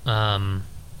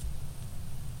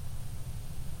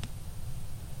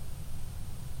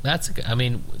 I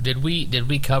mean, did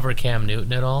we cover Cam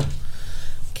Newton at all?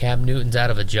 Cam Newton's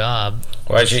out of a job.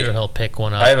 Well, I'm actually, sure he'll pick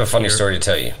one up. I have a funny here. story to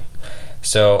tell you.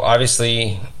 So,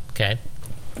 obviously, Okay.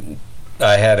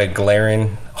 I had a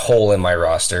glaring hole in my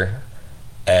roster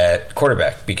at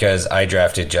quarterback because I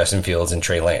drafted Justin Fields and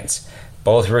Trey Lance.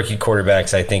 Both rookie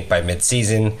quarterbacks, I think, by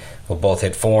midseason will both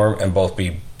hit form and both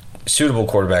be suitable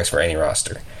quarterbacks for any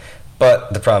roster.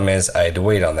 But the problem is I had to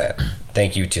wait on that.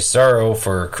 Thank you to Sorrow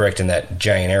for correcting that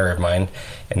giant error of mine,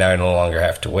 and now I no longer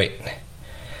have to wait.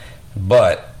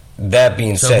 But that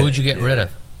being So said... who'd you get rid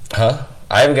of? Huh?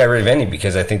 I haven't got rid of any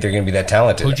because I think they're going to be that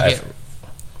talented. Who'd you get?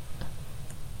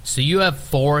 So you have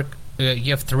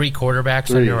you have 3 quarterbacks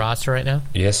on 3. your roster right now?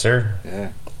 Yes, sir. Yeah.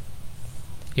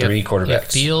 You have- 3 you have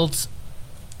quarterbacks. Fields.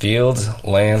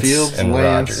 Lance, Fields, and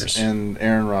Lance, Rodgers. and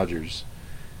Aaron Rodgers.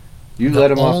 You The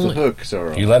let him off only- the hook,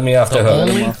 Sorrow. You let me off the The hook.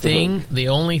 only off the thing, the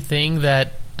only thing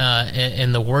that,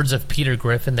 in the words of Peter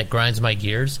Griffin, that grinds my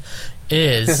gears,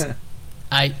 is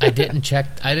I didn't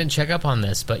check up on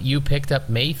this, but you picked up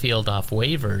Mayfield off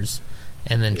waivers,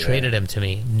 and then traded him to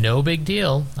me. No big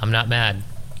deal. I'm not mad.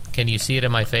 Can you see it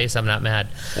in my face? I'm not mad.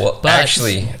 Well, But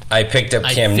actually, I picked up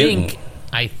Cam Newton.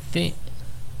 I think.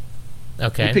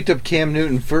 Okay. You picked up Cam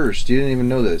Newton first. You didn't even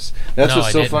know this. That's No, what's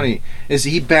I so didn't. funny. Is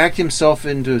he backed himself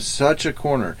into such a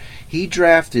corner. He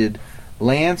drafted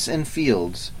Lance and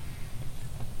Fields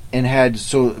and had,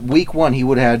 so week 1 he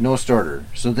would have had no starter.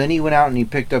 So then he went out and he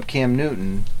picked up Cam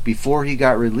Newton before he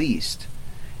got released.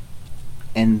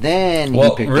 And then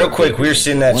Well, he picked real up quick, Baker. we were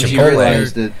sitting at Once he Chipotle.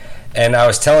 realized that And I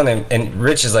was telling him, and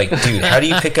Rich is like, dude, how do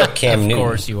you pick up Cam Of Newton?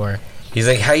 course you were. He's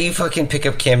like, how you fucking pick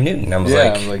up Cam Newton? I'm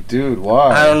like, dude,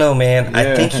 why? I don't know, man. Yeah.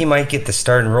 I think he might get the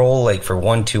starting role like for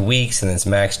 1-2 weeks, and then it's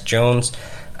Max Jones.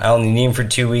 I only need him for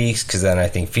 2 weeks because then I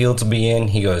think Fields will be in.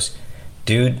 He goes,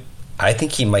 dude, I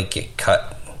think he might get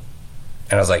cut.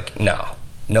 And I was like,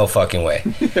 no fucking way.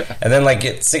 And then like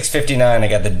at 6:59, I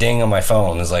got the ding on my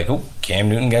phone. It's like, oh, Cam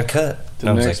Newton got cut.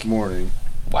 The next morning.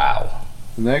 Wow.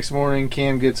 The next morning,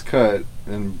 Cam gets cut,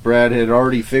 and Brad had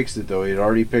already fixed it though. He had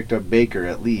already picked up Baker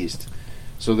at least.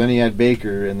 So then he had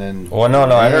Baker, and then I'd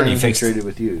already traded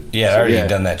with you. Yeah, I'd already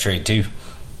done that trade too.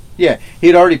 Yeah,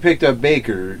 he'd already picked up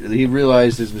Baker. He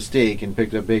realized his mistake and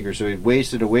picked up Baker, so he'd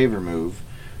wasted a waiver move.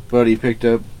 But he picked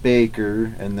up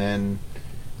Baker, and then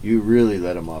you really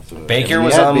let him off the hook. Baker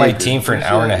was on my team for an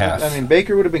hour and a half. I mean,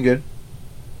 Baker would have been good.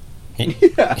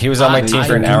 He was on my team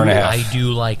for an hour and a half. I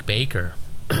do like Baker.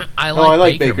 I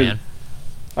like Baker, man.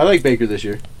 I like Baker this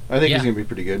year. I think he's going to be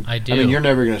pretty good. I do. I mean, you're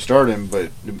never going to start him, but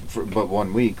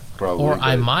 1 week probably. Or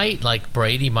I might, like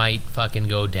Brady might fucking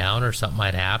go down or something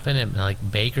might happen, and like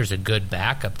Baker's a good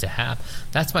backup to have.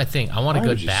 That's my thing. I want a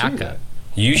good backup.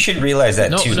 You should realize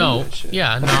that too.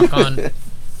 Knock on.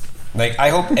 Like, I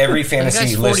hope every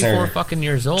fantasy listener fucking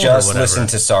years old just listen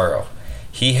to Sorrow.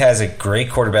 He has a great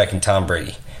quarterback in Tom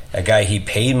Brady, a guy he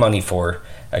paid money for,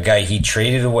 a guy he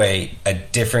traded away a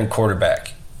different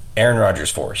quarterback, Aaron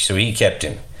Rodgers, for, so he kept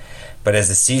him. But as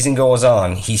the season goes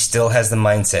on, he still has the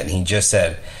mindset, and he just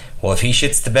said, well, if he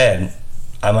shits the bed,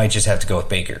 I might just have to go with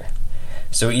Baker.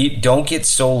 So you don't get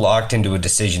so locked into a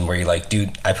decision where you're like,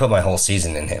 dude, I put my whole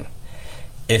season in him.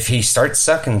 If he starts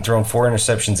sucking and throwing 4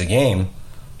 interceptions a game,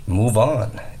 move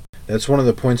on. That's one of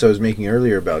the points I was making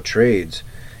earlier about trades,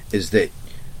 is that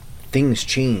things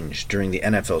change during the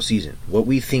NFL season. What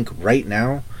we think right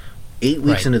now, 8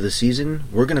 weeks into the season,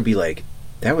 we're going to be like,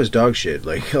 that was dog shit.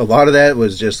 Like, a lot of that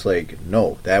was just like,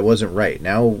 no, that wasn't right.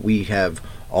 Now we have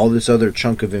all this other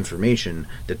chunk of information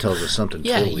that tells us something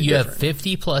totally different. Yeah, you have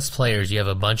 50-plus players, you have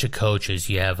a bunch of coaches,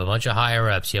 you have a bunch of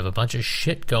higher-ups, you have a bunch of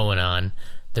shit going on.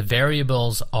 The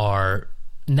variables are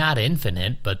not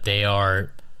infinite, but they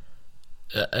are...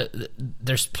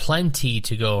 there's plenty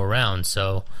to go around,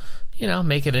 so,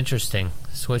 make it interesting.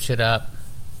 Switch it up.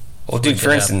 Well, dude,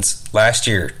 for instance, last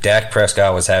year, Dak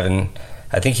Prescott was having...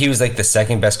 I think he was like the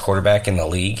second best quarterback in the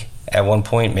league at one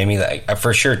point, maybe like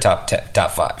for sure top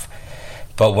 5.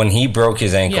 But when he broke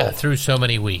his ankle, through so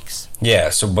many weeks,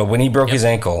 but when he broke his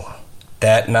ankle,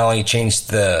 that not only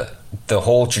changed the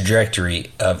whole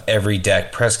trajectory of every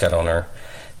Dak Prescott owner,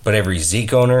 but every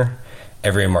Zeke owner,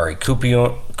 every Amari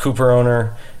Cooper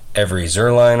owner, every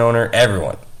Zerline owner,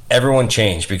 everyone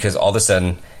changed because all of a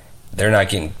sudden they're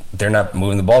not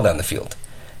moving the ball down the field.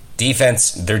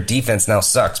 Their defense now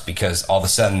sucks because all of a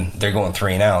sudden they're going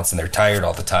 3 and outs and they're tired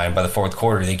all the time. By the fourth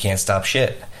quarter, they can't stop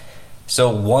shit.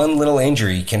 So one little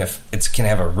injury can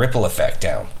have a ripple effect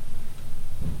down.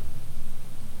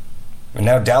 And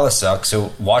now Dallas sucks,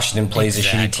 so Washington plays a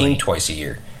shitty team twice a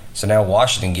year. So now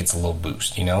Washington gets a little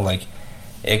boost. Like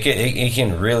it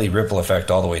can really ripple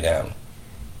effect all the way down.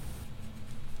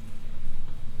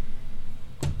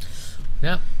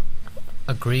 Yep,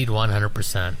 agreed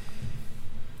 100%.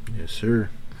 Yes, sir.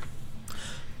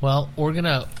 Well, we're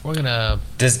gonna.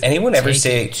 Does anyone ever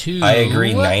say I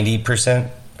agree 90%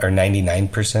 or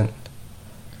 99%?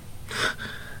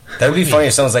 That would be funny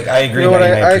if someone's like, I agree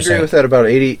 99%. I agree with that about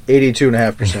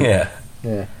 82.5%.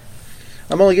 Yeah.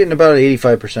 I'm only getting about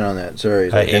 85% on that.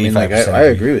 Sorry. I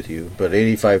agree with you, but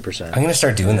 85%. I'm going to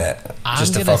start doing that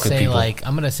just to fuck with people.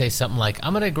 I'm going to say something like,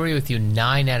 I'm going to agree with you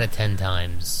 9 out of 10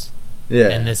 times. Yeah.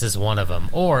 And this is one of them.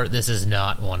 Or this is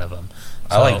not one of them.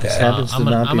 So, I like that. I'm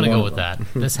going to go with that.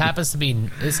 This happens to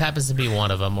be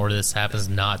one of them, or this happens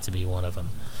not to be one of them.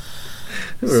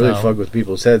 Really fuck with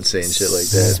people's heads saying shit like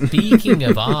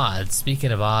that.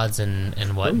 Speaking of odds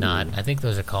and whatnot, I think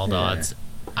those are called odds.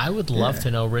 I would love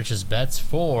to know Rich's bets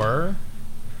for,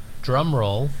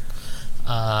 drumroll,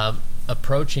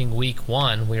 approaching week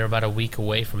 1. We are about a week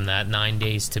away from that, 9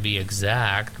 days to be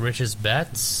exact. Rich's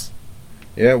bets?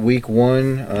 Yeah, week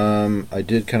 1, I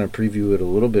did kind of preview it a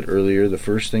little bit earlier. The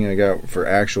first thing I got for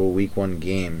actual week 1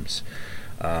 games,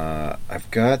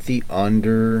 I've got the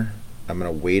under. I'm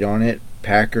going to wait on it.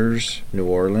 Packers, New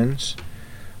Orleans.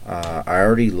 I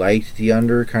already liked the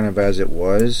under kind of as it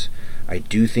was. I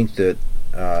do think that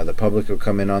the public will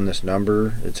come in on this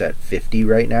number. It's at 50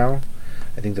 right now.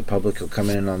 I think the public will come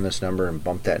in on this number and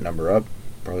bump that number up.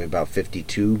 Probably about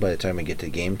 52 by the time we get to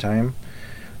game time.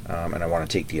 And I want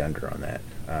to take the under on that.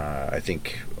 I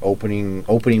think opening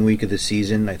week of the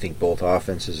season, I think both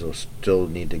offenses will still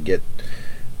need to get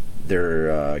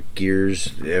their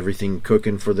gears, everything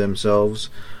cooking for themselves.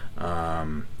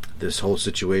 this whole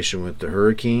situation with the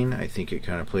hurricane, I think it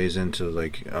kind of plays into,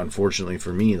 like, unfortunately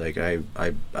for me, like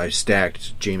I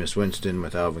stacked Jameis Winston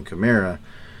with Alvin Kamara.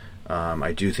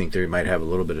 I do think they might have a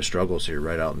little bit of struggles here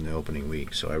right out in the opening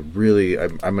week. So I'm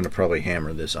going to probably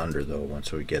hammer this under, though,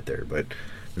 once we get there. But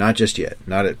not just yet.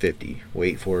 Not at 50.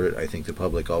 Wait for it. I think the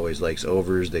public always likes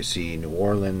overs. They see New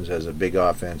Orleans as a big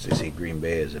offense. They see Green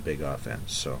Bay as a big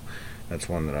offense. So that's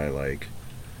one that I like.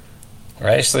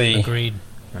 Actually, agreed.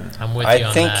 I'm with you on that.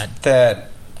 I think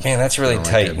that, man, that's a really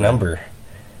tight that number.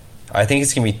 I think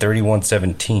it's going to be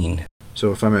 31-17.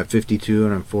 So if I'm at 52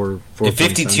 and I'm 4 At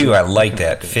 52, I like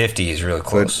that. 50 is really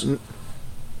close. But,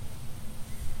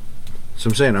 so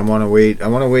I'm saying I want to wait.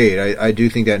 I do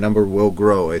think that number will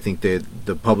grow. I think that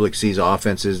the public sees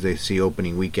offenses. They see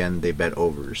opening weekend. They bet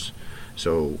overs.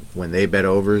 So when they bet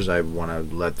overs, I want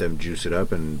to let them juice it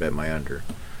up and bet my under.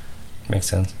 Makes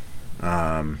sense.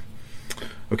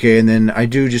 Okay, and then I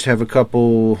do just have a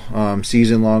couple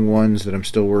season-long ones that I'm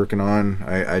still working on.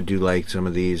 I do like some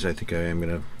of these. I think I am going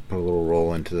to put a little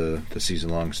roll into the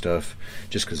season-long stuff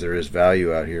just because there is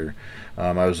value out here.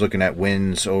 I was looking at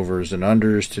wins, overs, and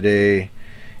unders today,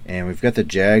 and we've got the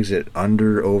Jags at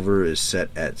under-over is set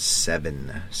at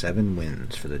 7. 7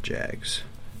 wins for the Jags.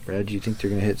 Brad, do you think they're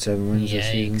going to hit 7 wins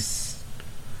this season?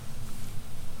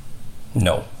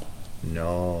 No.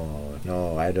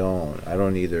 No, I don't. I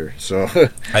don't either. So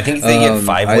I think if they get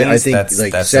 5 wins, I think that's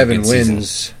like that's 7 a good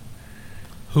wins.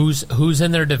 Season. Who's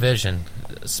in their division?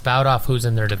 Spout off who's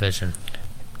in their division.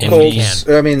 If Colts, you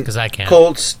can, I mean, because I can't.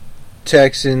 Colts,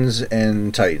 Texans,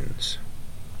 and Titans.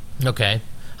 Okay,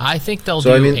 I think they'll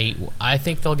So, do I mean- 8. I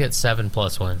think they'll get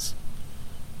 7+ wins.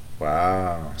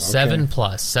 Wow. Okay. 7+,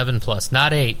 7+,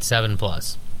 not 8.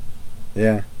 7+.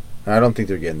 Yeah, I don't think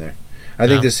they're getting there. I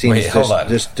think No. this team hold on.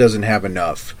 just doesn't have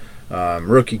enough.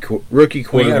 Rookie We gotta back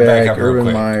quarterback, up real Urban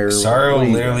quick. Meyer. Sorrow what do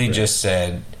you literally got? just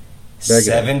said Back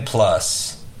it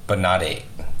 7+, but not 8.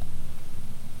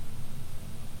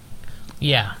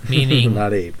 Yeah, meaning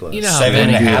not 8 plus. You know how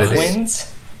 7.5 betting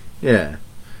wins? Yeah.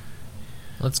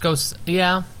 let's go.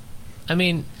 Yeah, I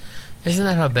mean, isn't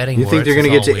that how betting You works? think they're going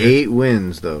to It's get to all weird. 8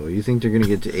 wins, though? You think they're going to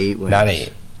get to 8 wins? Not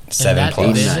 8. 7+. And that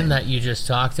division 9. that you just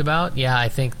talked about, yeah, I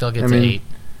think they'll get I to mean- 8.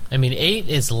 I mean, 8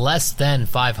 is less than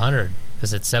 500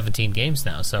 because it's 17 games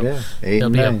now. So Yeah, 8 there'll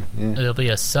and be 9. Yeah. there'll be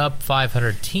a sub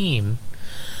 500 team.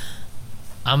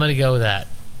 I'm gonna go with that.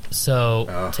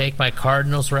 So take my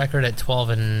Cardinals record at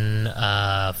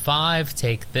 12-5.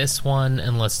 Take this one,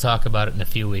 and let's talk about it in a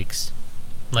few weeks.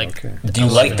 Like, Okay. Do you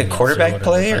like the quarterback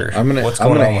play, or what's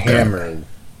going on with that?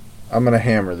 I'm gonna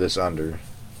hammer this under.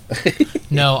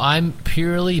 No, I'm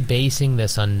purely basing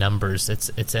this on numbers. It's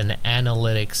an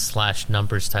analytics /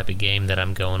 numbers type of game that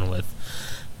I'm going with.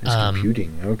 It's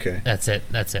computing. Okay. That's it.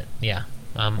 Yeah,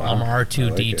 I'm Wow, I like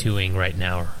R2D2ing right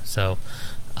now. So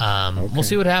we'll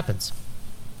see what happens.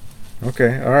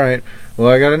 Okay. All right. Well,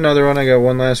 I got another one. I got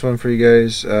one last one for you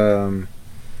guys.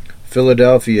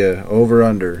 Philadelphia over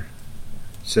under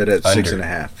set at Under.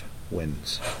 6.5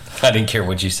 wins. I didn't care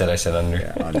what you said. I said under.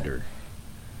 Yeah, under.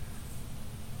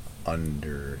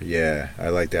 Under. Yeah, I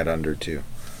like that under too.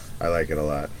 I like it a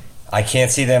lot. I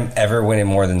can't see them ever winning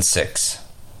more than 6.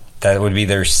 That would be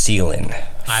their ceiling.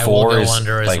 I 4 will go is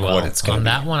under as like well. what it's going On to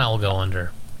be. that one, I'll go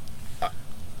under.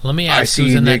 Let me I ask see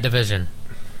who's in Nick- that division.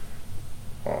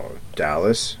 Oh,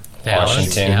 Dallas, Dallas,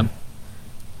 Washington. Yep.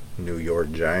 New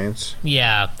York Giants.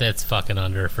 Yeah, that's fucking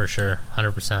under for sure.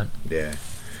 100%. Yeah,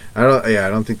 I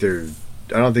don't think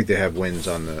they have wins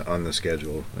on the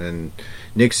schedule. And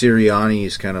Nick Sirianni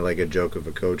is kind of like a joke of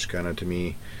a coach, kind of to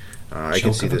me. I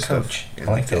can Joke see of a this coach. stuff in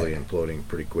I like Philly that. imploding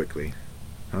pretty quickly.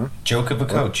 Joke of a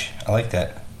coach. I like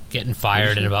that. Getting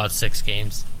fired in about 6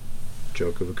 games.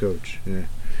 Joke of a coach.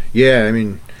 Yeah. I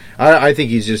mean, I think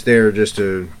he's just there just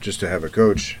to have a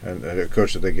coach, and a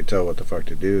coach that they could tell what the fuck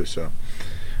to do. So,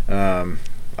 I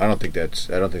don't think that's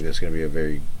going to be a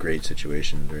very great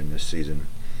situation during this season.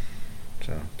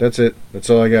 So that's it. That's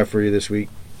all I got for you this week.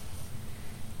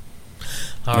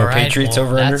 All No right, Patriots well,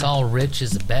 over that's under? all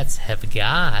Rich's bets have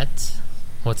got.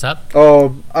 What's up?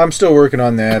 Oh, I'm still working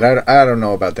on that. I don't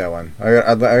know about that one.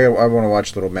 I want to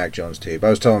watch little Mac Jones tape.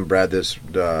 I was telling Brad this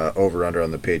over under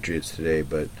on the Patriots today,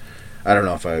 but I don't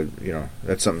know if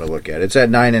that's something to look at. It's at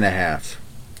 9.5.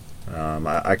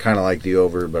 I kind of like the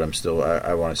over, but I'm still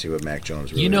I want to see what Mac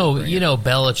Jones really is bringing.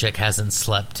 Belichick hasn't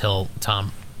slept till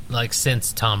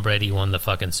since Tom Brady won the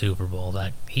fucking Super Bowl.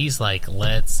 That he's like,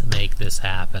 let's make this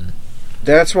happen.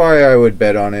 That's why I would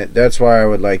bet on it. That's why I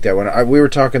would like that one. We were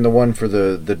talking the one for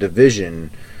the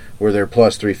division where they're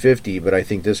plus 350, but I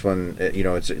think this one,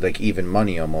 it's like even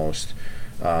money almost.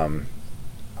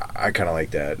 I kind of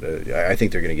like that. I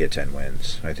think they're going to get 10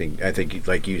 wins. I think,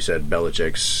 like you said,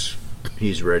 Belichick's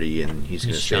he's ready and he's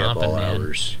going to stay up all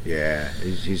hours. Yeah,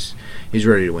 he's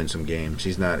ready to win some games.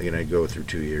 He's not going to go through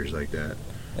 2 years like that.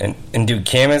 And dude,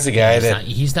 Cam is a guy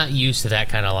he's not used to that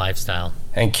kind of lifestyle.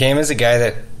 And Cam is a guy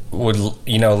that would,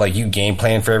 like you game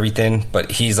plan for everything,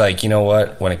 but he's like, you know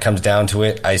what? When it comes down to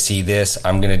it, I see this.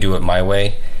 I'm going to do it my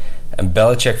way. And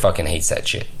Belichick fucking hates that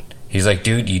shit. He's like,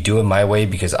 dude, you do it my way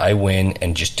because I win,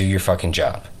 and just do your fucking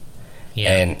job.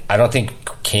 Yeah. And I don't think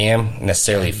Cam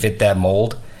necessarily fit that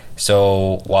mold.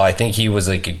 So while I think he was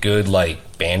like a good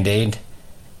like Band-Aid,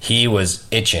 he was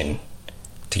itching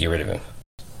to get rid of him.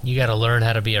 You got to learn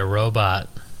how to be a robot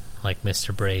like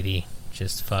Mr. Brady.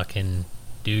 Just fucking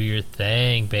do your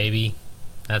thing, baby.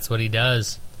 That's what he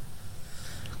does.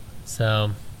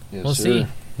 So we'll see.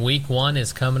 Week 1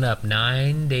 is coming up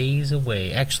 9 days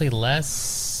away. Actually,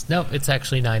 less. No, it's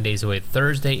actually 9 days away.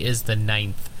 Thursday is the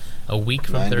 9th. A week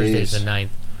from Thursday is the 9th.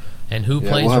 And who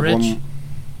plays, Rich?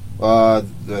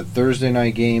 The Thursday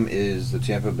night game is the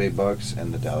Tampa Bay Bucks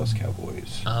and the Dallas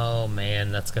Cowboys. Oh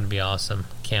man, that's gonna be awesome!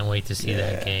 Can't wait to see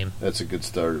that game. That's a good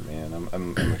start, man.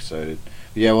 I'm excited.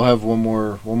 Yeah, we'll have one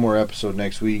more episode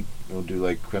next week. We'll do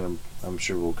like I'm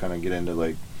sure we'll kind of get into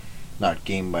like not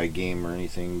game by game or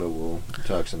anything, but we'll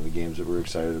talk some of the games that we're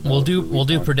excited about. We'll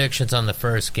do predictions on the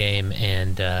first game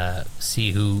and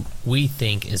see who we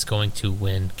think is going to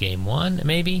win game 1.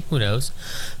 Maybe, who knows?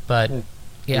 But.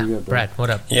 Yeah, Brad, what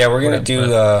up? Yeah, we're going to do,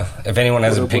 if anyone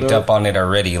hasn't picked up on it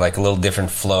already, like a little different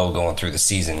flow going through the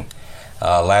season.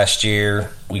 Last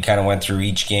year, we kind of went through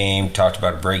each game, talked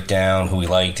about a breakdown, who we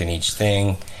liked in each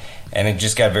thing, and it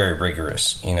just got very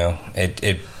rigorous,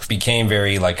 It became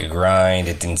very like a grind.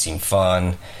 It didn't seem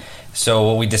fun. So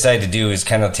what we decided to do is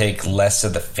kind of take less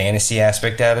of the fantasy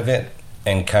aspect out of it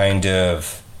and kind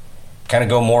of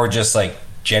go more just like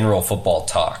general football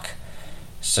talk.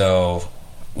 So...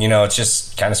 it's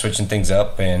just kind of switching things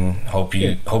up, and hope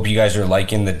you guys are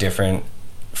liking the different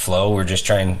flow. We're just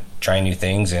trying new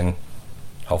things, and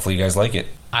hopefully you guys like it.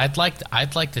 I'd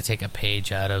like to take a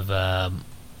page out of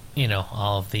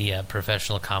all of the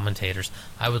professional commentators.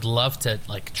 I would love to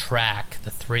like track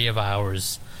the 3 of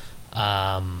ours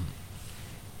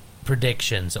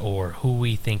predictions or who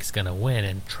we think's gonna win,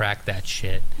 and track that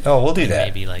shit. Oh, we'll do that.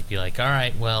 Maybe like be like, all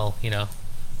right, well,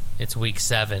 it's week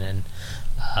 7 and.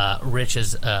 Rich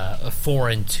is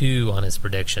 4-2 on his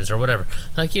predictions or whatever.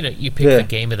 Like you pick the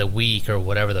game of the week or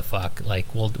whatever the fuck. Like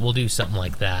we'll do something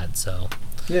like that. So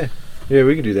yeah,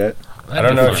 we can do that. I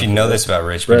don't know if you know this about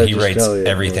Rich, but he writes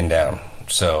everything down.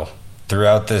 So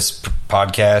throughout this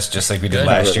podcast, just like we did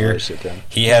last year,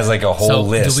 he has like a whole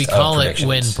list. Do we call of it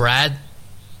when Brad?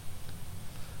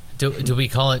 Do we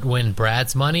call it win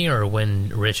Brad's money or win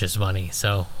Rich's money?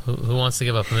 So who wants to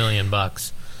give up $1 million?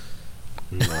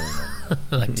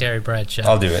 Like Terry Bradshaw.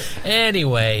 I'll do it.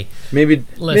 Anyway, maybe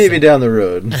down the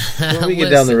road. When we get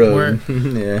down the road,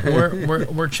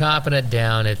 we're chopping it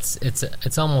down.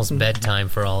 It's almost bedtime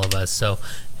for all of us. So,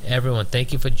 everyone,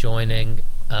 thank you for joining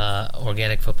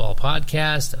Organic Football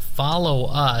Podcast. Follow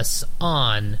us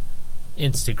on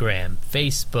Instagram,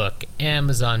 Facebook,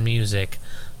 Amazon Music,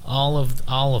 all of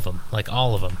them.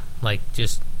 Like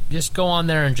just go on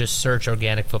there and just search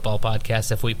Organic Football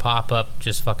Podcast. If we pop up,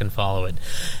 just fucking follow it.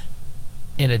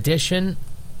 In addition,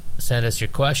 send us your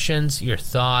questions, your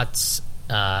thoughts,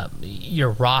 your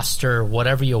roster,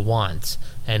 whatever you want,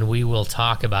 and we will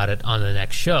talk about it on the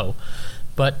next show.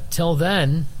 But till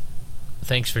then,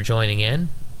 thanks for joining in.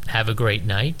 Have a great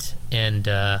night. And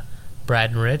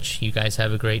Brad and Rich, you guys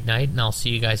have a great night, and I'll see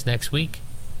you guys next week.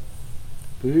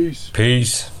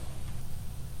 Peace.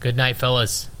 Good night,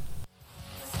 fellas.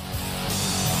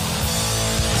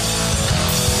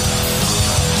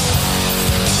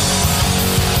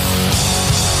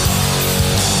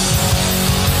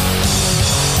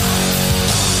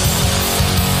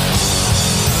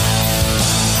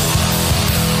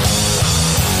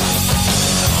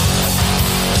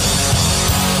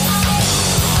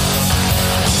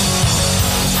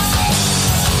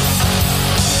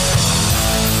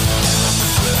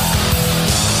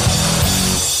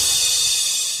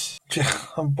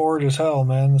 I'm bored as hell,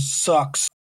 man. This sucks.